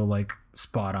so like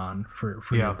spot on for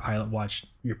your pilot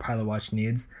watch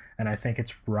needs, and I think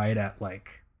it's right at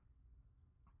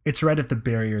the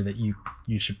barrier that you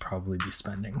should probably be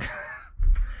spending.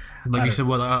 Like you said,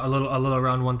 what, a little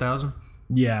around 1,000?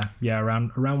 Yeah,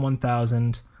 around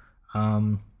 1,000.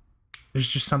 There's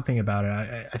just something about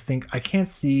it. I think I can't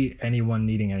see anyone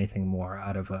needing anything more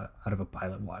out of a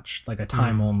Pilot watch, like a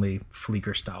time only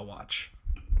Flieger style watch.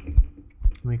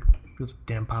 Make this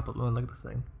damn pop-up mode. Look at this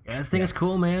thing. Yeah, this thing is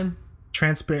cool, man.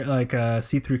 Transparent, like a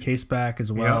see-through case back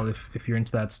as well. If you're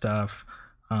into that stuff.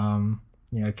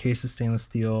 Case of stainless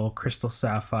steel, crystal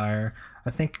sapphire.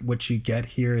 I think what you get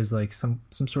here is like some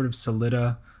sort of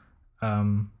Solida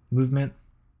movement.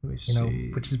 Let me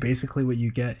see. Which is basically what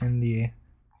you get in the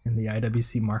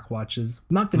IWC Mark watches.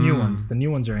 Not the new ones. The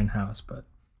new ones are in-house, but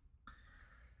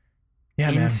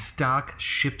in stock,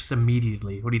 ships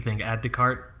immediately. What do you think? Add to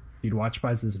cart? Dude, Watch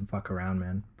Buys doesn't fuck around,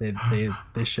 man.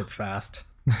 They ship fast.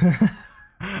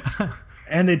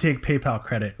 And they take PayPal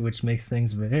credit, which makes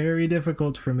things very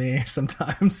difficult for me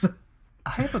sometimes.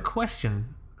 I have a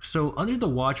question. So under the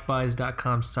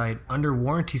watchbuys.com site, under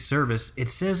warranty service, it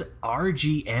says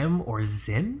RGM or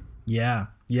Zinn? Yeah.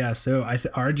 So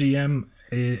RGM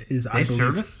is They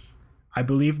service? I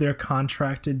believe they're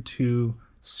contracted to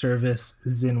service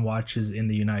Zinn watches in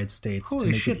the United States to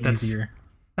Holy make shit, it easier.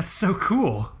 That's so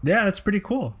cool. Yeah, that's pretty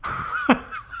cool.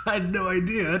 I had no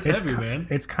idea. That's heavy, man.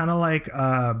 It's kind of like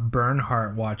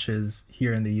Bernhardt watches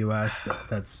here in the U.S.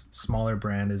 That's smaller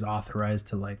brand is authorized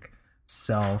to like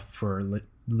sell for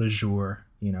leisure,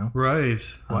 you know. Right.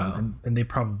 Wow. And they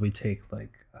probably take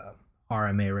like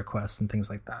RMA requests and things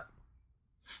like that.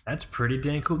 That's pretty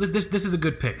dang cool. This is a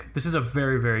good pick. This is a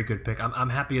very, very good pick. I'm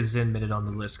happy a Zinn made it on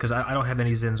the list because I don't have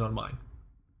any Zinns on mine.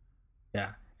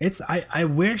 Yeah, it's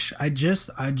I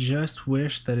just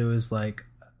wish that it was like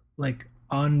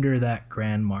under that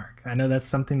grand mark. I know that's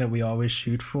something that we always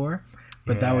shoot for,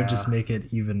 but that would just make it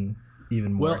even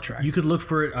more attractive. You could look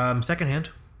for it secondhand.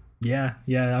 Yeah,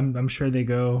 I'm sure they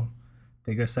go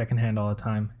secondhand all the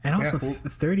time, and also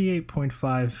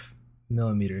 38.5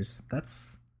 millimeters.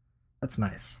 That's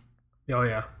nice. Oh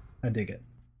yeah, I dig it.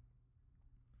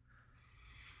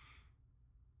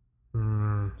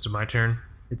 Is it my turn?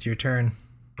 It's your turn.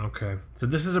 Okay, so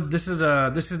this is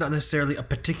not necessarily a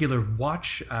particular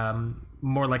watch,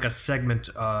 more like a segment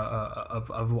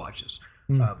of watches.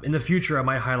 In the future, I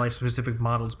might highlight specific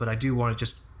models, but I do want to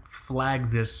just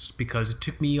flag this because it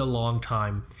took me a long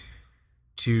time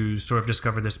to sort of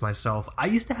discover this myself. I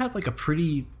used to have like a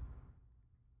pretty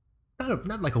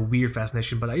not like a weird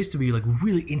fascination, but I used to be like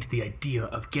really into the idea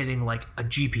of getting like a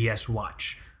GPS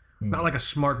watch. Not like a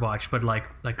smartwatch, but like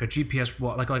a GPS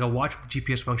watch, like a watch with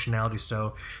GPS functionality.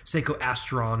 So Seiko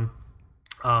Astron.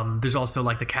 There's also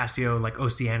like the Casio, like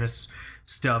Oceanus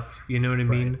stuff. You know what I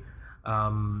mean?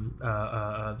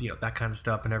 You know, that kind of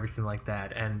stuff and everything like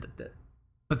that.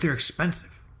 But they're expensive.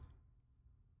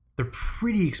 They're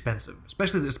pretty expensive,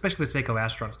 especially the Seiko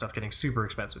Astron stuff getting super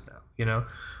expensive now, you know?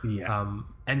 Yeah.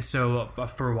 And so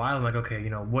for a while I'm like, okay, you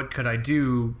know, what could I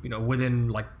do, you know, within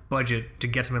like budget to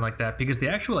get something like that? Because the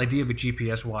actual idea of a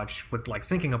GPS watch with like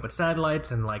syncing up with satellites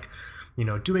and like, you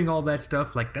know, doing all that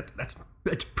stuff, like that's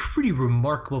pretty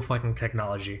remarkable fucking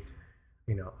technology,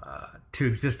 you know, to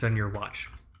exist on your watch.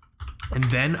 And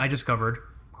then I discovered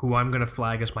who I'm going to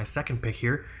flag as my second pick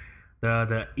here.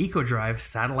 The EcoDrive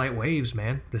Satellite Waves,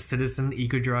 man. The Citizen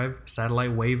EcoDrive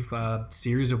Satellite Wave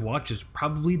series of watches.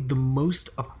 Probably the most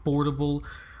affordable,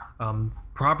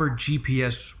 proper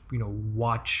GPS, you know,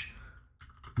 watch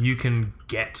you can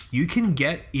get. You can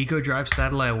get EcoDrive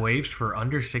Satellite Waves for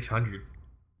under $600.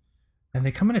 And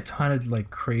they come in a ton of like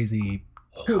crazy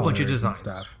whole bunch of designs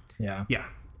stuff. Yeah. Yeah.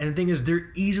 And the thing is,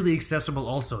 they're easily accessible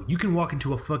also. You can walk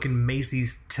into a fucking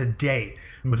Macy's today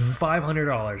with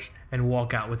 $500 and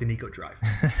walk out with an EcoDrive.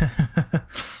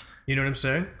 You know what I'm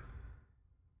saying?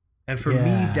 And for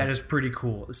me, that is pretty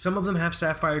cool. Some of them have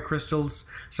sapphire crystals.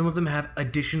 Some of them have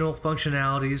additional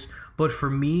functionalities. But for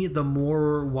me, the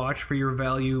more watch for your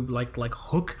value, like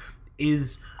hook,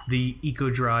 is the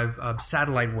EcoDrive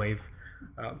satellite wave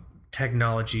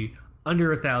technology.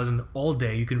 Under $1,000 all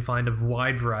day. You can find a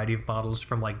wide variety of models,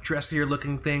 from like dressier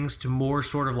looking things to more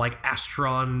sort of like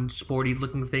Astron sporty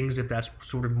looking things, if that's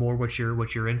sort of more what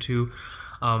you're into.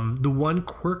 The one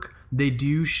quirk they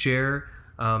do share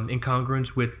in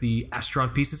congruence with the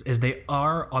Astron pieces is they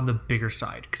are on the bigger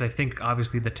side, because I think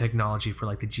obviously the technology for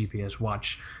like the GPS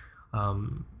watch,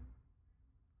 you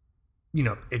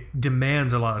know, it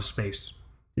demands a lot of space.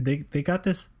 They got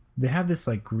this. They have this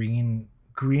like green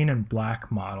and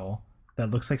black model that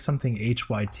looks like something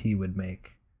HYT would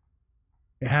make.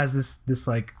 It has this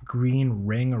like green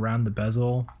ring around the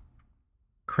bezel,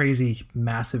 crazy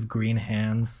massive green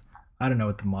hands. I don't know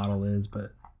what the model is,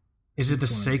 but is it the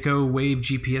Seiko Wave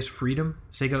GPS Freedom?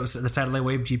 The Satellite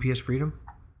Wave GPS Freedom?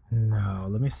 No,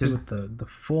 let me see what the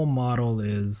full model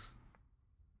is.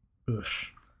 Oosh.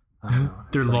 I don't know.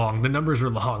 They're long. Like, the numbers are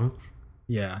long.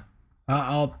 Yeah,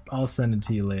 I'll send it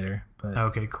to you later. But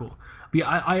okay, cool. But yeah,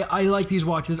 I like these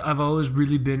watches. I've always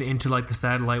really been into like the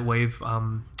Satellite Wave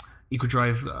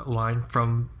EcoDrive line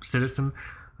from Citizen.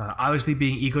 Obviously,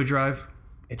 being EcoDrive,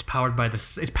 it's powered by the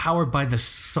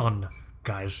sun,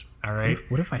 guys. All right.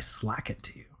 What if I Slack it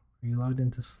to you? Are you logged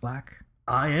into Slack?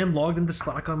 I am logged into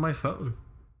Slack on my phone.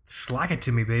 Slack it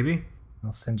to me, baby.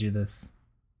 I'll send you this.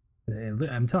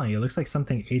 I'm telling you, it looks like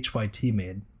something HYT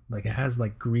made. Like it has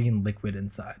like green liquid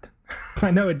inside.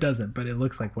 I know it doesn't, but it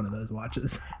looks like one of those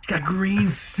watches. It's got green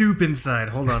soup inside.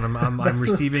 Hold on, I'm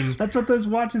receiving. That's what those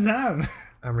watches have.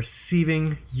 I'm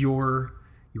receiving your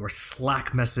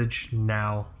Slack message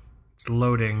now. It's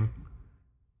loading.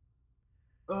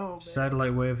 Oh, man.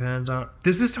 Satellite wave hands on.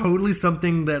 This is totally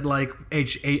something that like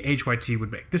HYT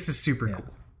would make. This is super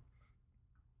cool.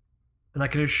 And I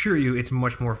can assure you it's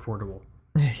much more affordable.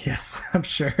 Yes, I'm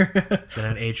sure. Than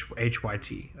an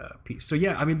HYT piece. So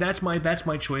yeah, I mean that's my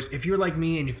choice. If you're like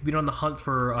me and you've been on the hunt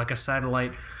for like a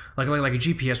satellite, like a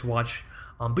GPS watch,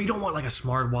 but you don't want like a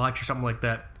smart watch or something like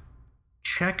that,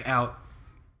 check out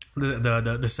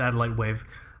the satellite wave,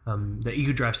 the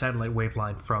EcoDrive satellite wave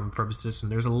line from Citizen.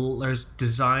 There's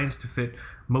designs to fit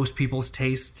most people's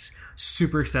tastes.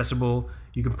 Super accessible.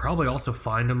 You can probably also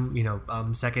find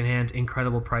them, secondhand,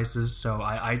 incredible prices. So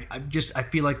I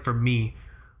feel like for me,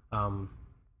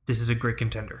 this is a great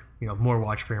contender. More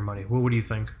watch for your money. What do you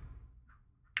think?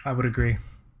 I would agree.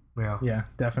 Yeah,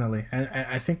 definitely. And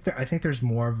I think there's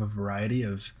more of a variety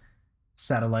of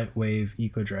satellite wave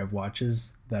EcoDrive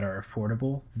watches that are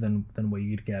affordable than what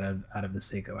you'd get out of the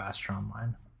Seiko Astron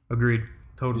line. Agreed.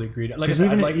 Totally agreed. Like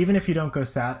even if you don't go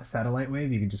satellite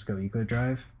wave, you can just go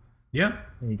EcoDrive. Yeah.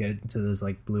 And you get into those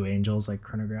like Blue Angels, like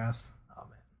chronographs. Oh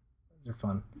man, those are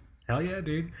fun. Hell yeah,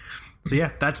 dude. So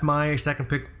yeah, that's my second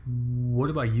pick. What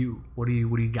about you? What do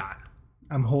you got?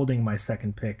 I'm holding my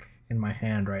second pick in my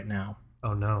hand right now.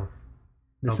 Oh no.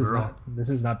 This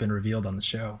has not been revealed on the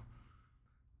show.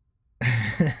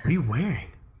 What are you wearing?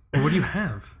 Or what do you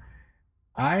have?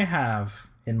 I have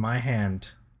in my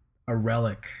hand a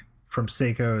relic from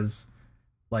Seiko's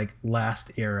like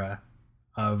last era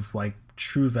of like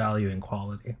true value and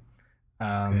quality.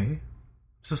 Okay.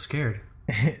 So scared.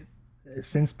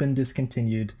 Since been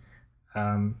discontinued.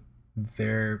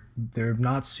 They're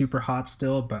not super hot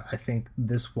still, but I think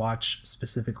this watch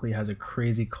specifically has a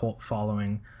crazy cult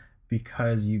following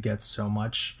because you get so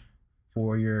much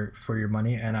for your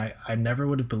money, and I never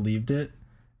would have believed it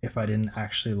if I didn't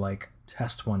actually like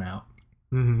test one out.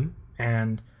 Mm-hmm.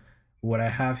 And what I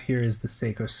have here is the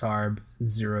Seiko Sarb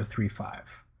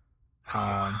 035.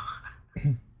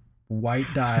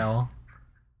 White dial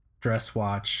dress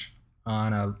watch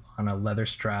on a leather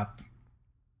strap.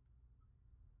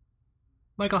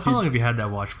 Michael, how long have you had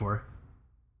that watch for?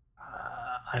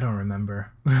 I don't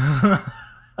remember. Have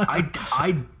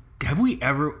we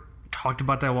ever talked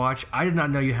about that watch? I did not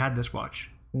know you had this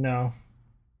watch. No,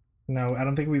 I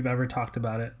don't think we've ever talked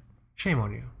about it. Shame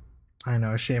on you. I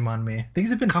know, shame on me. Things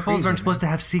have been Couples crazy, aren't supposed to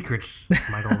have secrets,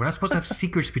 Michael. We're not supposed to have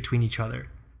secrets between each other,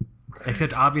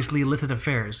 except obviously illicit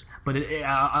affairs. But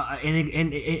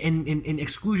in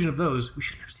exclusion of those, we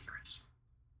shouldn't have secrets.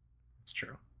 It's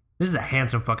true. This is a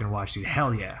handsome fucking watch, dude.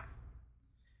 Hell yeah.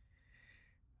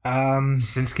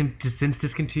 Since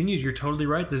discontinued, you're totally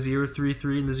right. The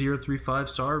 033 and the 035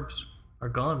 Sarbs are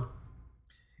gone.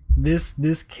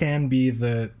 This can be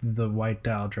the white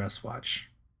dial dress watch.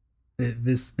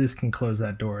 This can close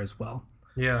that door as well.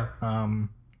 Yeah.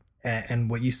 And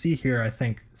what you see here, I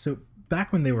think, so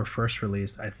back when they were first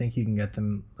released, I think you can get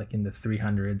them like in the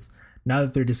 300s. Now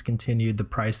that they're discontinued, the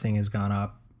pricing has gone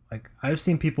up. Like I've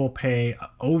seen people pay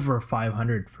over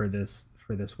 500 for this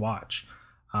watch.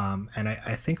 And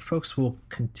I think folks will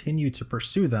continue to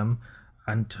pursue them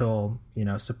until,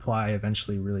 supply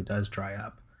eventually really does dry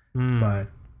up. But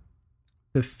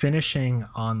the finishing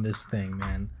on this thing,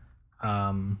 man,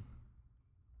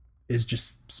 is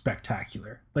just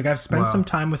spectacular. Like I've spent some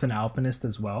time with an Alpinist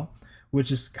as well, which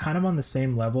is kind of on the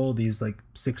same level, these like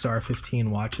 6R15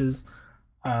 watches.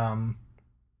 But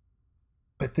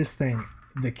this thing,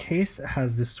 the case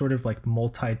has this sort of like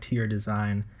multi-tier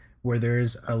design where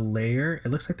there's a layer. It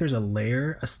looks like there's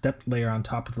a stepped layer on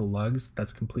top of the lugs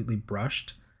that's completely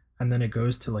brushed. And then it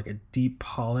goes to like a deep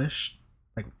polish,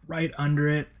 like right under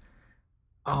it.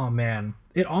 Oh man,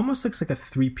 it almost looks like a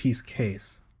 3-piece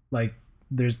case. Like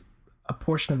there's a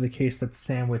portion of the case that's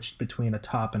sandwiched between a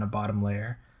top and a bottom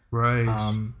layer.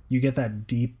 Right. You get that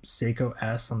deep Seiko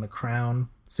S on the crown,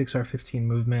 6R15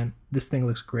 movement. This thing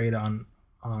looks great on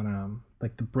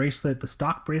like the bracelet. The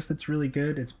stock bracelet's really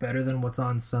good. It's better than what's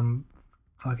on some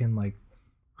fucking like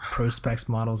Prospex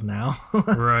models now.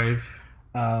 Right.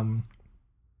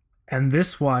 And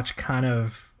this watch kind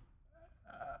of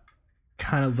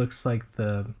looks like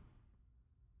a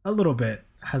little bit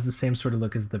has the same sort of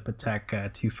look as the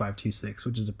Patek 2526,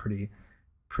 which is a pretty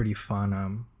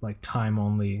fun like time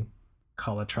only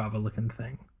Calatrava looking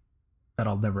thing that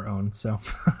I'll never own. So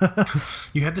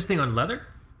you have this thing on leather?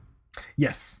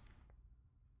 Yes.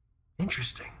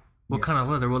 Interesting. What kind of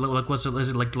leather? Like what's it? Is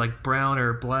it like brown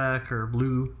or black or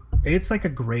blue? It's like a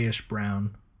grayish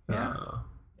brown. Yeah.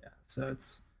 So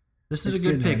this is a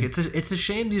good pick. Man. It's a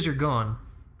shame these are gone.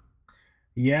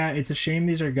 Yeah, it's a shame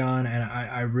these are gone, and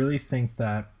I really think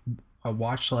that a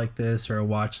watch like this or a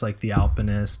watch like the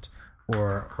Alpinist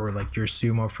or like your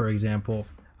Sumo, for example,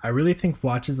 I really think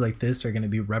watches like this are going to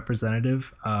be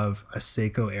representative of a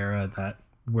Seiko era that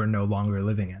we're no longer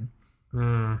living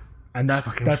in. And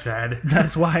that's sad.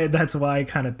 That's why I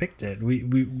kind of picked it.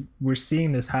 We're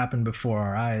seeing this happen before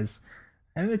our eyes,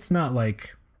 and it's not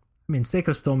like, I mean,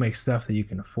 Seiko still makes stuff that you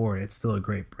can afford. It's still a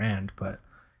great brand, but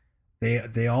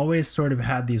they always sort of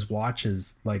had these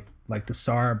watches like the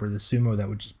Sarb or the Sumo that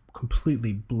would just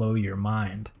completely blow your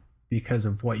mind because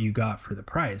of what you got for the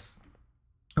price.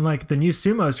 And like the new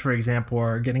Sumos, for example,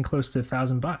 are getting close to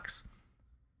 $1,000.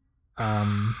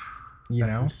 That's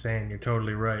insane. You're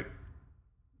totally right.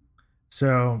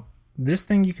 So this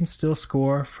thing you can still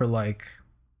score for like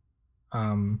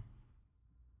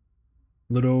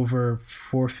little over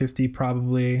 $450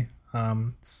 probably.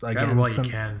 Again, you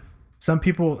can. Some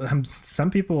people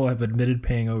have admitted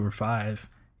paying over $5,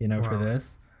 for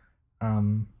this.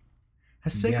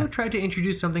 Has Seiko tried to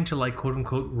introduce something to like quote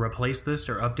unquote replace this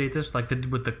or update this, like they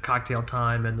did with the Cocktail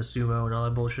Time and the Sumo and all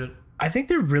that bullshit? I think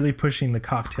they're really pushing the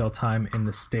Cocktail Time in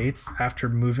the States after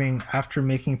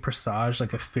making Presage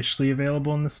like officially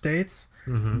available in the States.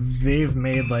 They've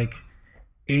made like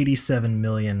 87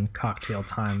 million Cocktail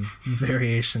Time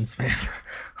variations, man.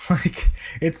 Like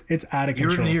it's out of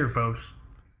control. You're in here, folks.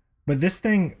 But this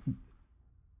thing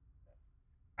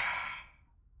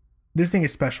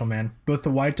is special, man. Both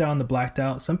the white dial and the black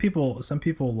dial. Some people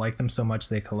like them so much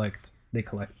they collect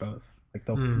both. Like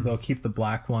they'll keep the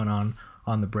black one on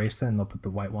the bracelet and they'll put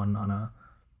the white one on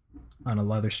a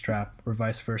leather strap or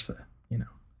vice versa.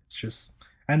 It's just,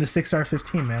 and the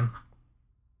 6R15, man.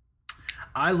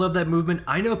 I love that movement.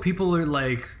 I know people don't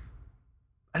like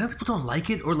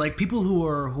it, or like people who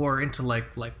are into like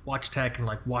watch tech and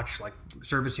like watch like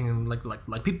servicing and like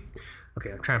people.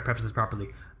 Okay, I'm trying to preface this properly.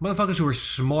 Motherfuckers who are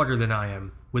smarter than I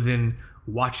am within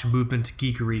watch movement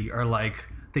geekery are like,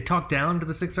 they talk down to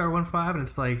the 6R15 and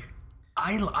it's like,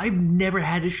 I've never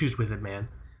had issues with it, man.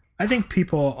 I think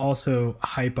people also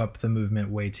hype up the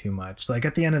movement way too much. Like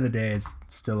at the end of the day, it's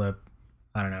still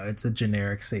it's a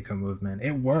generic Seiko movement.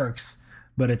 It works,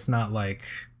 but it's not like,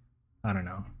 I don't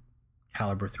know,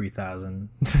 Caliber 3000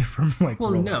 from like.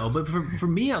 Well, Rolex. No, but for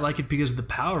me, I like it because of the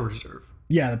power reserve.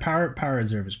 Yeah, the power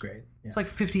reserve is great. Yeah. It's like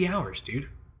 50 hours, dude.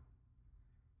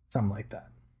 Something like that.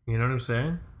 You know what I'm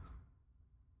saying?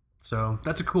 So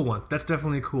that's a cool one. That's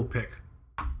definitely a cool pick.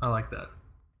 I like that.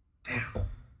 Damn. Let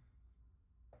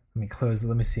me close.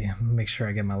 Let me see. Make sure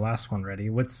I get my last one ready.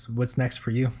 What's next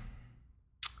for you?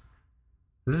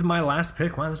 This is my last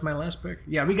pick. Wow, this is my last pick.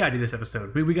 Yeah, we gotta do this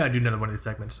episode. We gotta do another one of these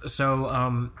segments.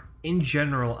 So, in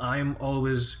general, I'm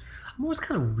always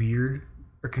kind of weird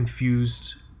or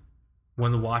confused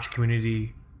when the watch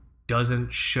community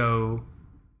doesn't show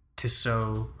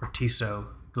Tissot or Tissot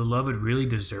the love it really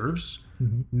deserves.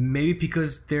 Maybe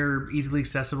because they're easily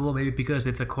accessible, maybe because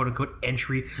it's a quote-unquote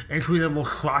entry level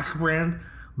watch brand,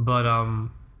 but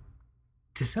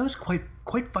Tissot is quite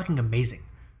fucking amazing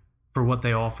for what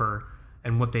they offer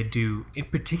and what they do. In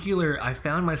particular, I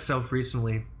found myself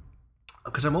recently,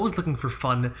 because I'm always looking for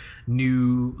fun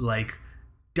new like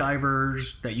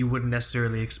divers that you wouldn't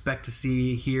necessarily expect to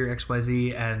see here,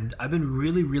 XYZ, and I've been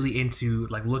really, really into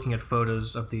like looking at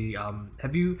photos of the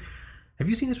have you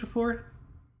seen this before?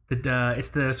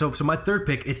 So my third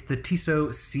pick, it's the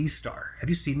Tissot Sea Star. Have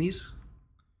you seen these?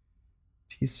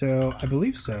 Tissot, I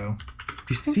believe so.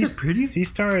 These things are pretty. Sea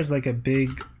Star is like a big,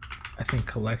 I think,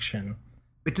 collection.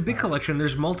 It's a big collection.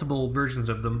 There's multiple versions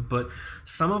of them, but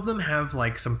some of them have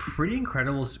like some pretty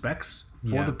incredible specs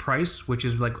for the price, which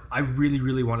is like, I really,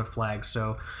 really want to flag.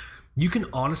 So you can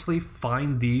honestly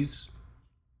find these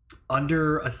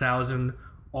under 1,000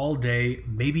 all day,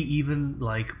 maybe even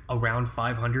like around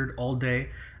 500 all day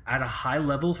at a high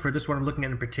level. For this one I'm looking at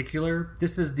in particular,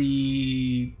 this is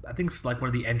I think it's like one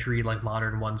of the entry like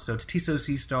modern ones. So it's Tissot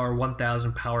Sea Star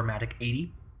 1000 Powermatic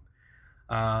 80.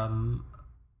 Let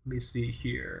me see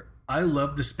here. I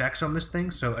love the specs on this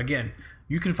thing. So again,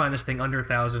 you can find this thing under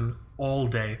 1,000 all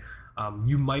day.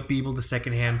 You might be able to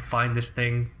secondhand find this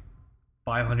thing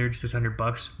 $500,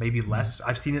 $600, maybe less.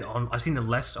 I've seen it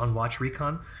less on Watch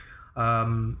Recon.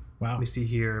 Wow. Let me see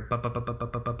here.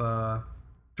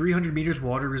 300 meters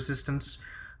water resistance.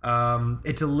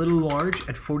 It's a little large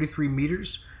at 43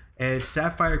 meters. It's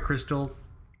sapphire crystal.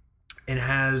 It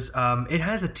has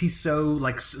a Tissot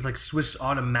like Swiss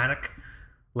automatic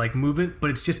like movement, but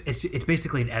it's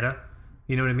basically an ETA.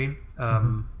 You know what I mean?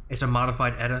 It's a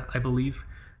modified ETA, I believe,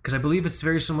 because I believe it's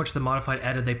very similar to the modified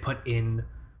ETA they put in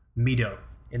Mito,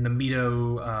 in the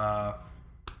Mito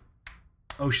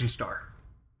Ocean Star.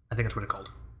 I think that's what it's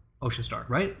called, Ocean Star,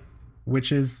 right?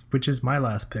 Which is my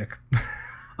last pick.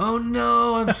 Oh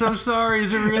no, I'm so sorry.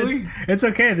 Is it really? It's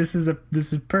okay. This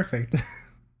is perfect.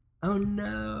 Oh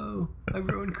no, I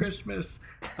ruined Christmas.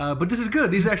 But this is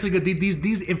good. These are actually good.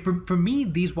 These for me,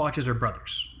 these watches are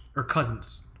brothers or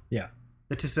cousins. Yeah.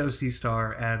 The Tissot Sea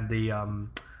Star and the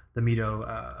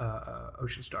Mito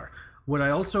Ocean Star. What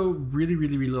I also really,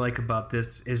 really, really like about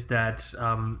this is that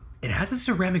it has a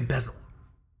ceramic bezel.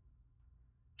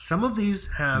 Some of these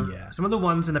have, some of the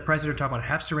ones in the price that we're talking about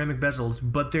have ceramic bezels,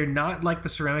 but they're not like the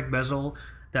ceramic bezel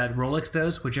that Rolex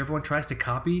does, which everyone tries to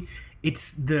copy.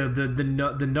 It's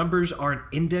the numbers aren't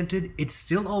indented. It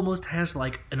still almost has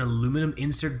like an aluminum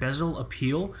insert bezel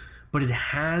appeal, but it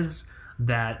has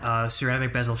that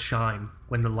ceramic bezel shine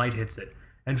when the light hits it.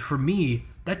 And for me,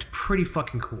 that's pretty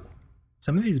fucking cool.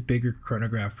 Some of these bigger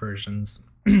chronograph versions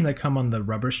that come on the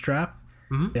rubber strap,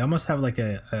 they almost have like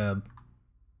a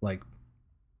like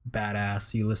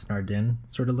badass Ulysse Nardin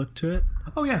sort of look to it.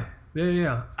 Oh yeah.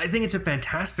 Yeah. I think it's a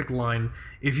fantastic line.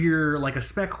 If you're like a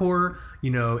spec whore,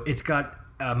 it's got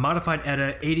modified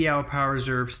ETA, 80-hour power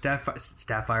reserve,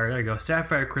 sapphire. There you go,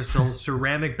 sapphire crystal,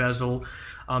 ceramic bezel.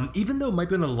 Even though it might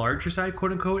be on the larger side,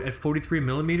 quote unquote, at 43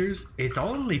 millimeters, it's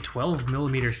only 12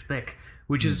 millimeters thick,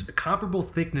 which is a comparable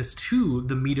thickness to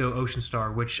the Mito Ocean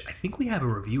Star, which I think we have a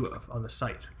review of on the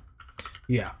site.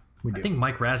 Yeah, we do. I think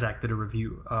Mike Razak did a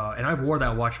review, and I wore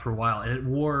that watch for a while, and it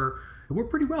wore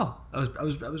pretty well. I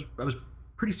was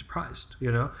pretty surprised,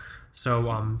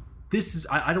 So this is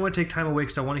I don't want to take time away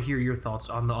because I want to hear your thoughts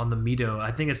on the Mito.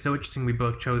 I think it's so interesting we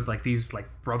both chose like these like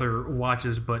brother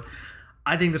watches, but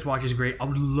I think this watch is great. I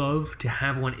would love to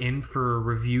have one in for a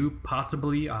review,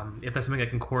 possibly. If that's something I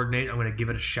can coordinate, I'm going to give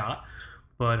it a shot.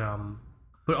 But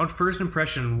on first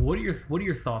impression, what are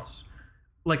your thoughts?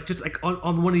 Like just like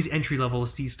on one of these entry level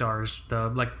Sea Stars,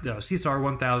 the Sea Star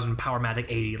 1000 Powermatic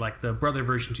 80, like the brother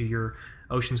version to your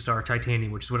Ocean Star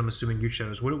Titanium, which is what I'm assuming you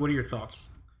chose. What are your thoughts?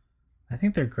 I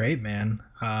think they're great, man.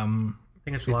 I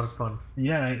think it's a lot of fun.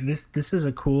 Yeah, this is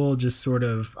a cool, just sort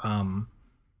of.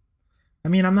 I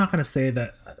mean, I'm not gonna say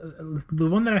that the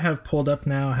one that I have pulled up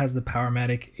now has the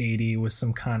Powermatic 80 with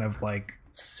some kind of like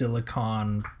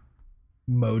silicon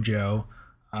mojo.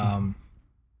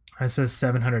 It says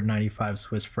 795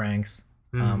 Swiss francs.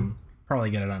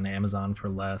 Probably get it on Amazon for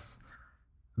less,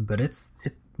 but it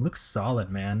looks solid,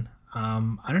 man.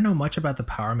 I don't know much about the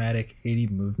Powermatic 80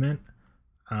 movement.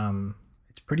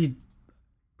 It's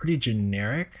pretty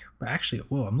generic, but actually,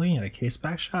 I'm looking at a case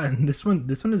back shot, and this one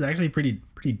is actually pretty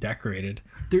decorated.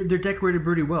 They're decorated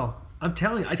pretty well. I'm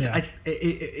telling you,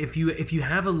 if you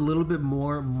have a little bit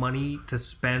more money to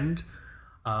spend.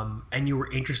 And you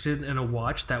were interested in a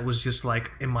watch that was just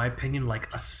like, in my opinion,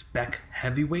 like a spec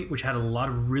heavyweight, which had a lot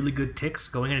of really good ticks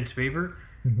going in its favor.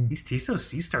 These Tissot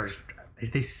Sea Stars,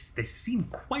 they seem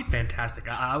quite fantastic.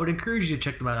 I would encourage you to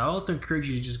check them out. I also encourage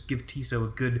you to just give Tissot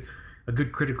a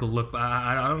good critical look.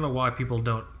 I don't know why people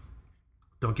don't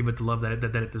give it the love that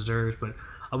it deserves, but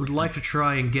I would like to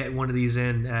try and get one of these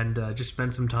in and just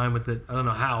spend some time with it. I don't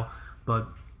know how, but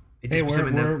it just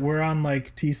we're on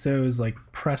like Tissot's like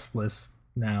press list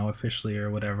now officially or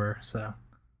whatever, so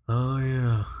oh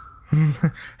yeah.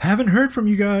 Haven't heard from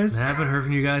you guys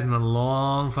in a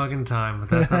long fucking time, but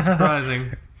that's not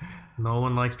surprising. No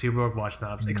one likes two broke watch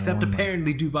snobs, except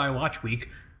apparently Dubai Watch Week,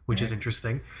 which is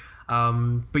interesting.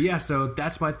 But yeah, so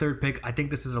that's my third pick. I think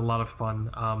this is a lot of fun.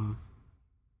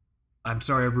 I'm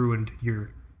sorry I ruined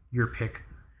your pick.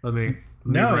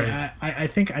 I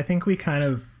think we kind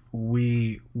of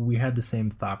we had the same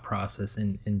thought process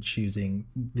in choosing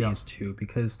these two,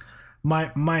 because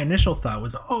my initial thought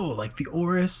was, like the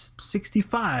Oris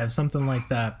 65, something like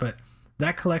that, but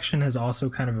that collection has also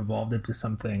kind of evolved into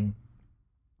something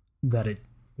that it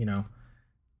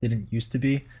didn't used to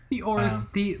be. The Oris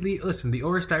the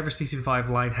Oris Diver 65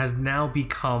 line has now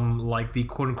become like the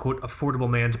quote unquote affordable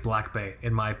man's Black Bay,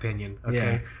 in my opinion.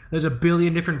 Okay, there's a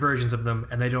billion different versions of them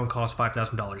and they don't cost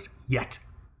 $5,000 yet.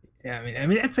 Yeah, I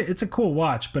mean, it's a cool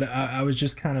watch, but I was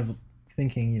just kind of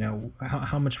thinking,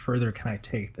 how much further can I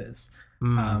take this?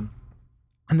 And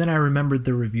then I remembered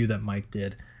the review that Mike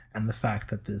did, and the fact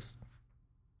that this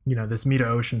Mito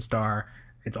Ocean Star,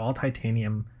 it's all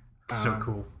titanium. So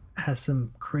cool. Has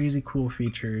some crazy cool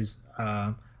features.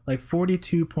 Like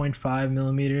 42.5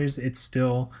 millimeters. It's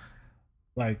still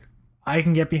like I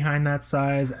can get behind that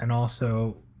size, and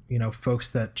also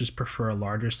folks that just prefer a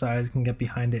larger size can get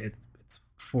behind it. It's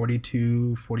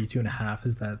 42 and a half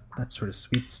is that sort of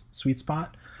sweet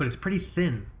spot, but it's pretty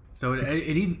thin, so it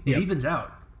evens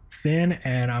out. Thin,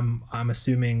 and I'm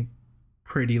assuming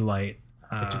pretty light.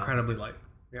 It's incredibly light.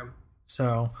 Yeah.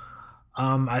 So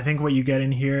I think what you get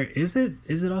in here, is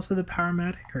it also the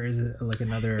Powermatic, or is it like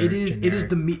another generic? It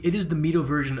is the Mito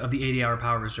version of the 80-hour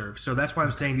power reserve, so that's why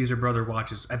I'm saying these are brother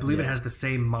watches. I believe it has the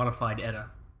same modified ETA.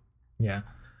 Yeah.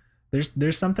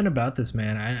 There's something about this,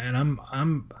 man, and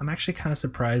I'm actually kind of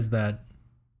surprised that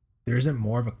there isn't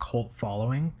more of a cult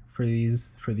following for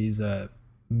these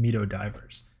Mito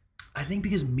divers. I think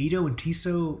because Mito and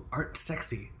Tissot aren't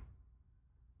sexy.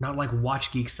 Not like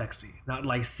Watch Geek sexy. Not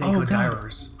like Seiko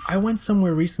divers. I went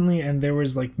somewhere recently and there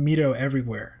was like Mito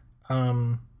everywhere.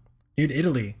 Dude,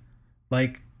 Italy.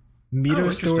 Like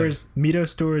Mito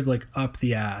stores like up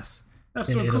the ass. That's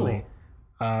in so Italy.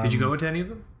 Cool. Did you go into any of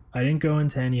them? I didn't go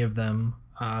into any of them,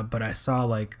 but I saw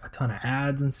like a ton of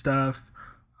ads and stuff.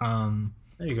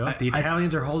 There you go. The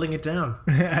Italians are holding it down.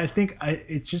 I think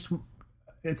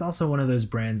it's also one of those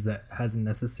brands that hasn't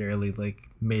necessarily like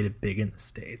made it big in the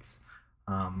States.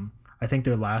 I think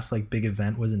their last like big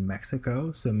event was in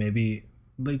Mexico, so maybe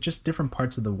like just different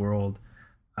parts of the world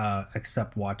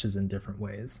accept watches in different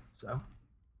ways. So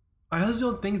I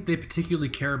also don't think they particularly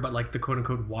care about like the quote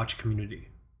unquote watch community.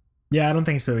 Yeah, I don't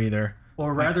think so either.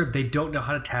 Or rather, they don't know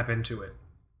how to tap into it.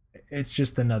 It's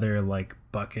just another like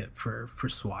bucket for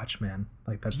Swatch, man.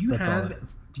 Like that's all it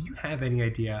is. Do you have any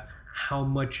idea how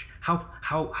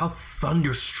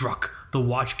thunderstruck the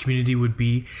watch community would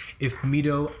be if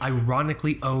Mito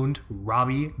ironically owned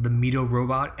Robbie the Mito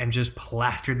robot and just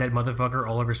plastered that motherfucker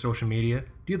all over social media?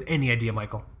 Do you have any idea,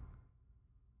 Michael?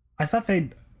 I thought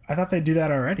they'd do that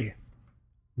already.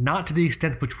 Not to the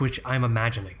extent which I'm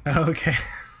imagining. Oh, okay.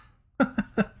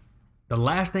 The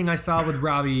last thing I saw with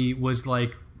Robbie was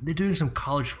like they're doing some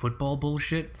college football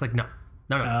bullshit. It's like no.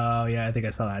 Oh yeah, I think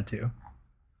I saw that too.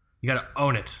 You gotta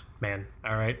own it, man.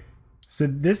 All right. So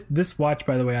this watch,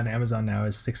 by the way, on Amazon now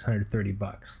is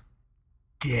 $630.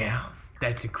 Damn,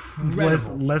 that's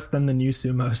incredible. Less than the new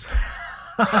Sumos.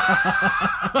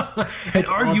 And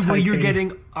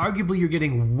arguably you're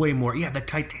getting way more. Yeah, the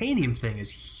titanium thing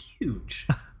is huge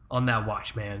on that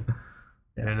watch, man.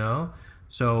 Yeah. You know.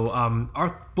 So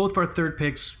both of our third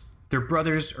picks, they're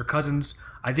brothers or cousins.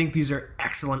 I think these are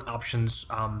excellent options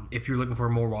if you're looking for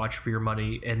more watch for your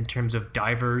money in terms of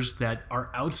divers that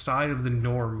are outside of the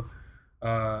norm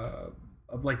of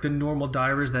like the normal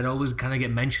divers that always kind of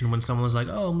get mentioned when someone's like,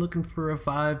 oh, I'm looking for a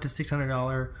 $500 to $600,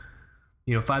 $500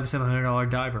 to $700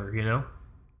 diver, you know?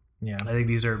 Yeah. I think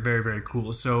these are very, very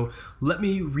cool. So let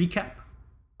me recap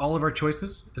all of our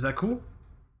choices. Is that cool?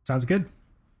 Sounds good.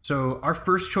 So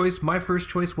my first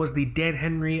choice was the Dan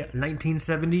Henry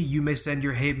 1970. You may send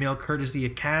your hate mail courtesy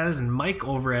of Kaz and Mike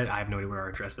over at, I have no idea where our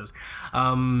address is.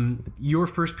 Your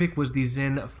first pick was the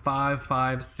Zen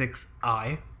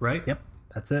 556i, right? Yep,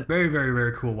 that's it. Very, very,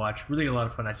 very cool watch. Really a lot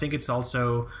of fun. I think it's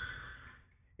also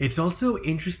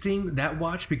interesting, that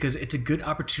watch, because it's a good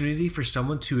opportunity for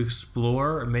someone to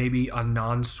explore maybe a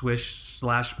non-Swiss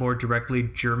 / more directly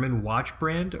German watch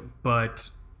brand, but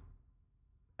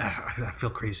I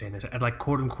feel crazy saying this. I'd like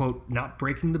quote unquote not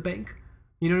breaking the bank.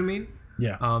 You know what I mean?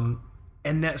 Yeah.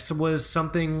 And that was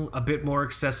something a bit more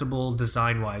accessible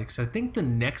design wise. Because I think the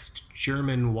next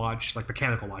German watch, like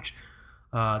mechanical watch,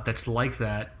 that's like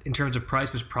that in terms of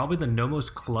price is probably the Nomos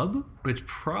Club, but it's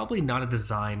probably not a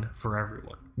design for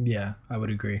everyone. Yeah, I would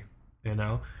agree. You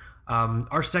know.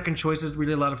 Our second choice is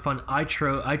really a lot of fun. I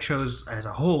chose as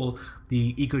a whole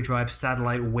the EcoDrive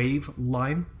Satellite Wave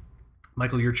line.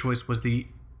 Michael, your choice was the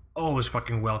always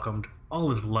fucking welcomed,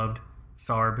 always loved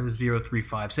Sarb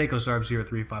 035, Seiko Sarb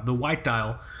 035, the white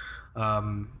dial,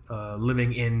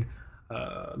 living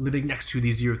next to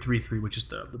the 033, which is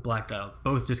the black dial.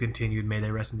 Both discontinued. May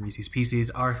they rest in Reese's Pieces.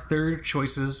 Our third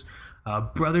choices,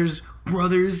 brothers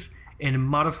in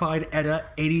modified ETA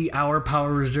 80-hour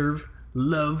power reserve,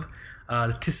 love.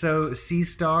 The Tissot Sea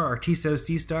Star, or Tissot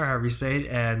Sea Star, however you say it,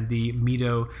 and the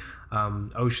Mito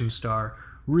Ocean Star.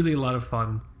 Really a lot of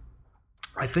fun.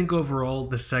 I think overall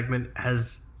the segment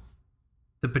has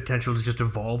the potential to just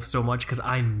evolve so much because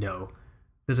I know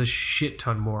there's a shit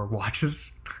ton more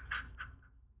watches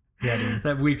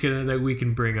that we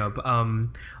can bring up.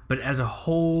 But as a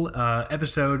whole,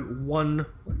 episode 1,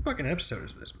 what fucking episode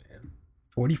is this, man?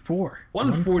 44.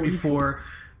 144.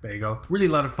 There you go. Really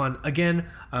a lot of fun. Again,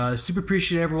 super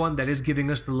appreciate everyone that is giving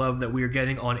us the love that we are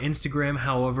getting on Instagram.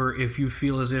 However, if you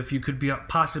feel as if you could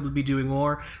possibly be doing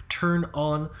more, turn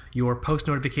on your post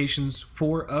notifications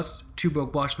for us, Two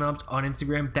Broke Watch Snobs, on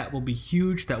Instagram. That will be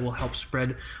huge. That will help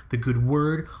spread the good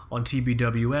word on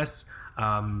TBWS.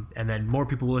 And then more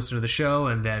people will listen to the show,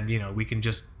 and then we can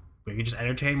just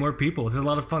entertain more people. This is a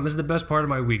lot of fun. This is the best part of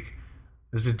my week.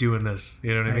 This is doing this.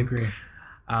 You know what I mean? Agree.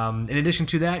 In addition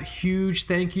to that, huge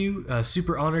thank you.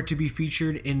 Super honored to be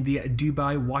featured in the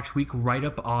Dubai Watch Week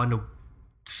write-up on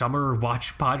Summer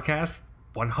Watch Podcast.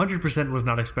 100% was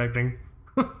not expecting.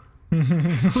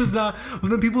 It was not.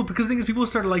 But then because the thing is, people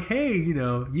started like, "Hey,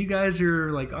 you guys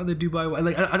are like on the Dubai."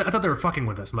 Like, I thought they were fucking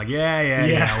with us. I'm like,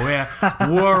 yeah.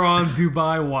 We're on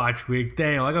Dubai Watch Week.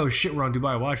 Damn, like, oh shit, we're on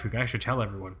Dubai Watch Week. I should tell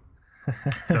everyone.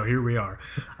 So here we are.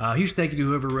 Huge thank you to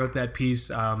whoever wrote that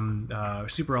piece.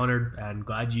 Super honored and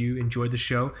glad you enjoyed the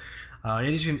show.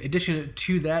 In addition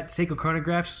to that, Seiko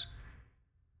chronographs.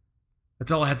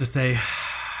 That's all I have to say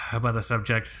about the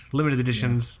subject. Limited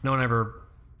editions. No one ever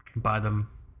can buy them.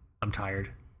 I'm tired.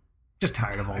 Just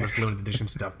tired of all this limited edition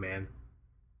stuff, man.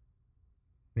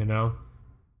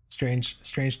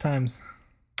 Strange times.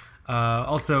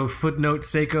 Also, footnote,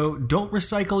 Seiko, don't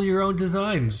recycle your own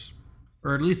designs.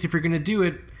 Or at least if you're going to do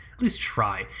it, at least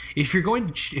try. If you're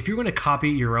going to copy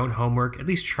your own homework, at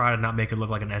least try to not make it look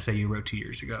like an essay you wrote 2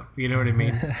 years ago. You know what I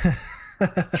mean?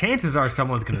 Chances are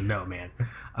someone's going to know, man.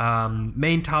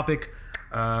 Main topic,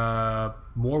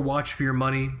 more watch for your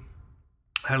money.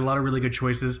 Had a lot of really good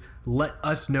choices. Let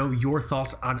us know your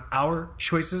thoughts on our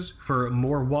choices for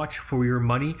more watch for your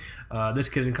money. This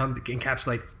could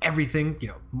encapsulate everything,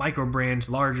 micro brands,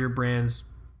 larger brands,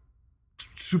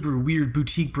 super weird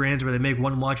boutique brands where they make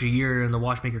one watch a year and the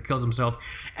watchmaker kills himself.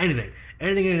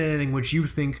 Anything which you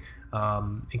think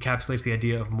encapsulates the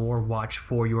idea of more watch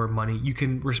for your money. You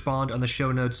can respond on the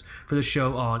show notes for the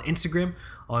show on Instagram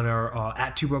on our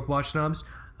at Two Broke Watch Snobs.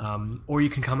 Or you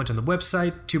can comment on the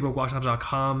website,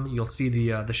 twobrokeWatchSnobs.com. You'll see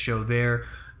the show there.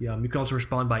 You can also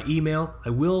respond by email.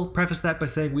 I will preface that by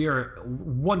saying we are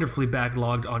wonderfully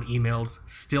backlogged on emails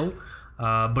still.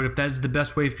 But if that's the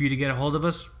best way for you to get a hold of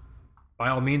us, by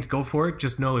all means, go for it.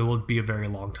 Just know it will be a very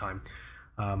long time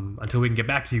until we can get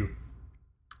back to you.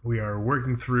 We are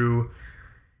working through...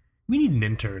 We need an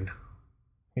intern.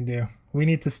 We do. We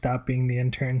need to stop being the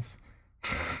interns.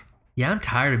 Yeah, I'm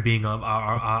tired of being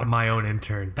my own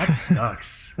intern. That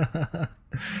sucks.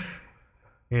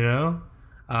 You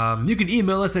can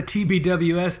email us at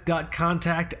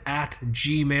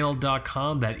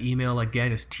tbws.contact@gmail.com. That email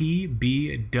again is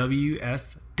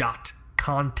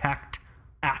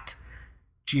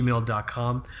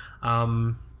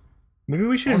tbws.contact@gmail.com. Maybe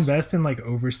we should invest in like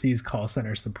overseas call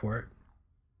center support.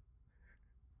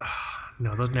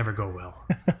 No, those never go well.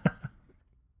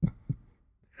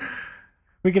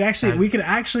 We could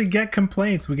actually get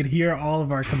complaints. We could hear all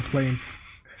of our complaints.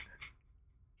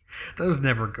 Those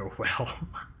never go well.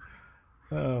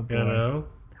 Oh boy.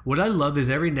 What I love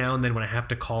is every now and then when I have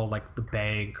to call like the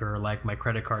bank or like my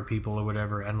credit card people or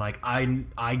whatever, and like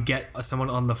I get someone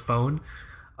on the phone,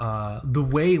 the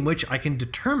way in which I can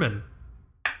determine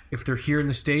if they're here in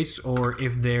the States or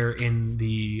if they're in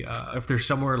the if they're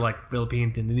somewhere like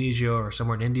Philippines, Indonesia, or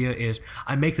somewhere in India is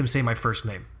I make them say my first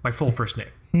name, my full first name.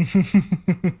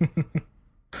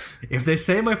 If they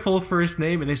say my full first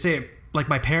name and they say it like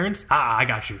my parents, I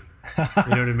got you. You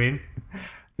know what I mean?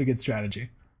 It's a good strategy.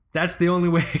 That's the only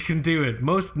way I can do it.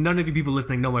 None of you people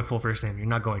listening know my full first name. You're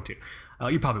not going to.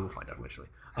 You probably will find out eventually.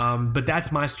 But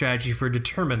that's my strategy for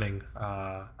determining.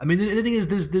 I mean, the thing is,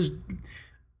 there's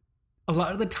a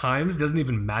lot of the times it doesn't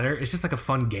even matter. It's just like a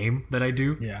fun game that I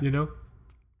do. Yeah.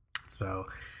 So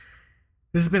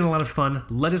this has been a lot of fun.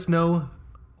 Let us know,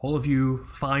 all of you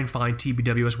fine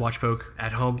TBWS watch folk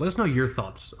at home. Let us know your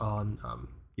thoughts on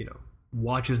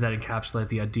watches that encapsulate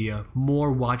the idea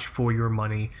more watch for your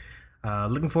money.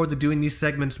 Looking forward to doing these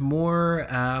segments more.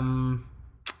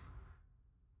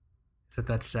 It's at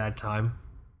that sad time.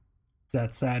 It's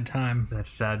that sad time. That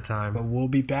sad time. But we'll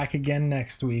be back again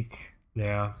next week.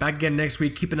 Yeah, back again next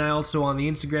week. Keep an eye also on the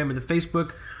Instagram and the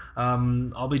Facebook.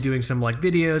 I'll be doing some like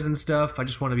videos and stuff. I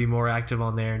just want to be more active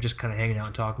on there and just kind of hanging out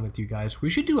and talking with you guys. We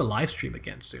should do a live stream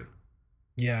again soon.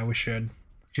 Yeah, we should.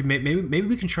 Maybe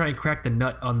we can try and crack the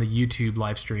nut on the YouTube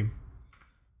live stream.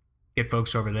 Get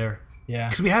folks over there. Yeah,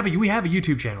 because we have a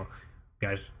YouTube channel,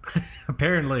 guys.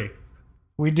 Apparently,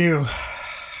 we do.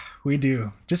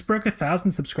 Just broke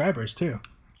 1,000 subscribers too.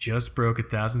 Just broke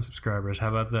 1,000 subscribers. How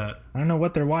about that? I don't know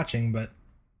what they're watching, but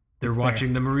they're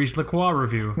watching the Maurice Lacroix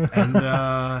review, and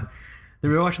they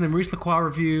were watching the Maurice Lacroix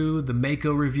review, the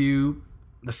Mako review,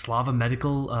 the Slava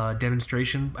Medical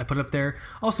demonstration I put up there.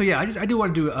 Also, yeah, I do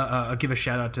want to do give a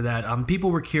shout out to that.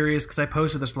 People were curious because I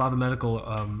posted the Slava Medical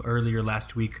earlier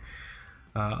last week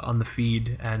on the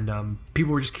feed, and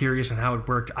people were just curious on how it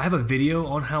worked. I have a video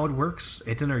on how it works.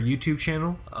 It's in our YouTube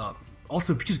channel.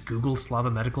 Also, if you just Google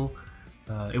Slava Medical,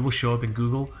 it will show up in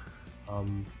Google.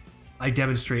 I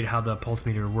demonstrate how the pulse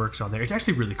meter works on there. It's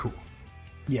actually really cool.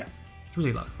 Yeah, it's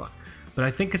really a lot of fun. But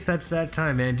I think it's that sad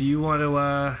time, man. Do you want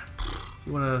to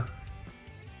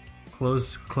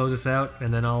close us out,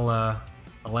 and then I'll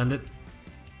end it?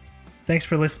 Thanks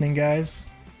for listening, guys.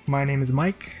 My name is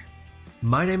Mike.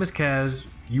 My name is Kaz.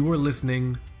 You are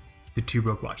listening to Two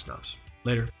Broke Watch Snobs.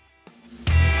 Later.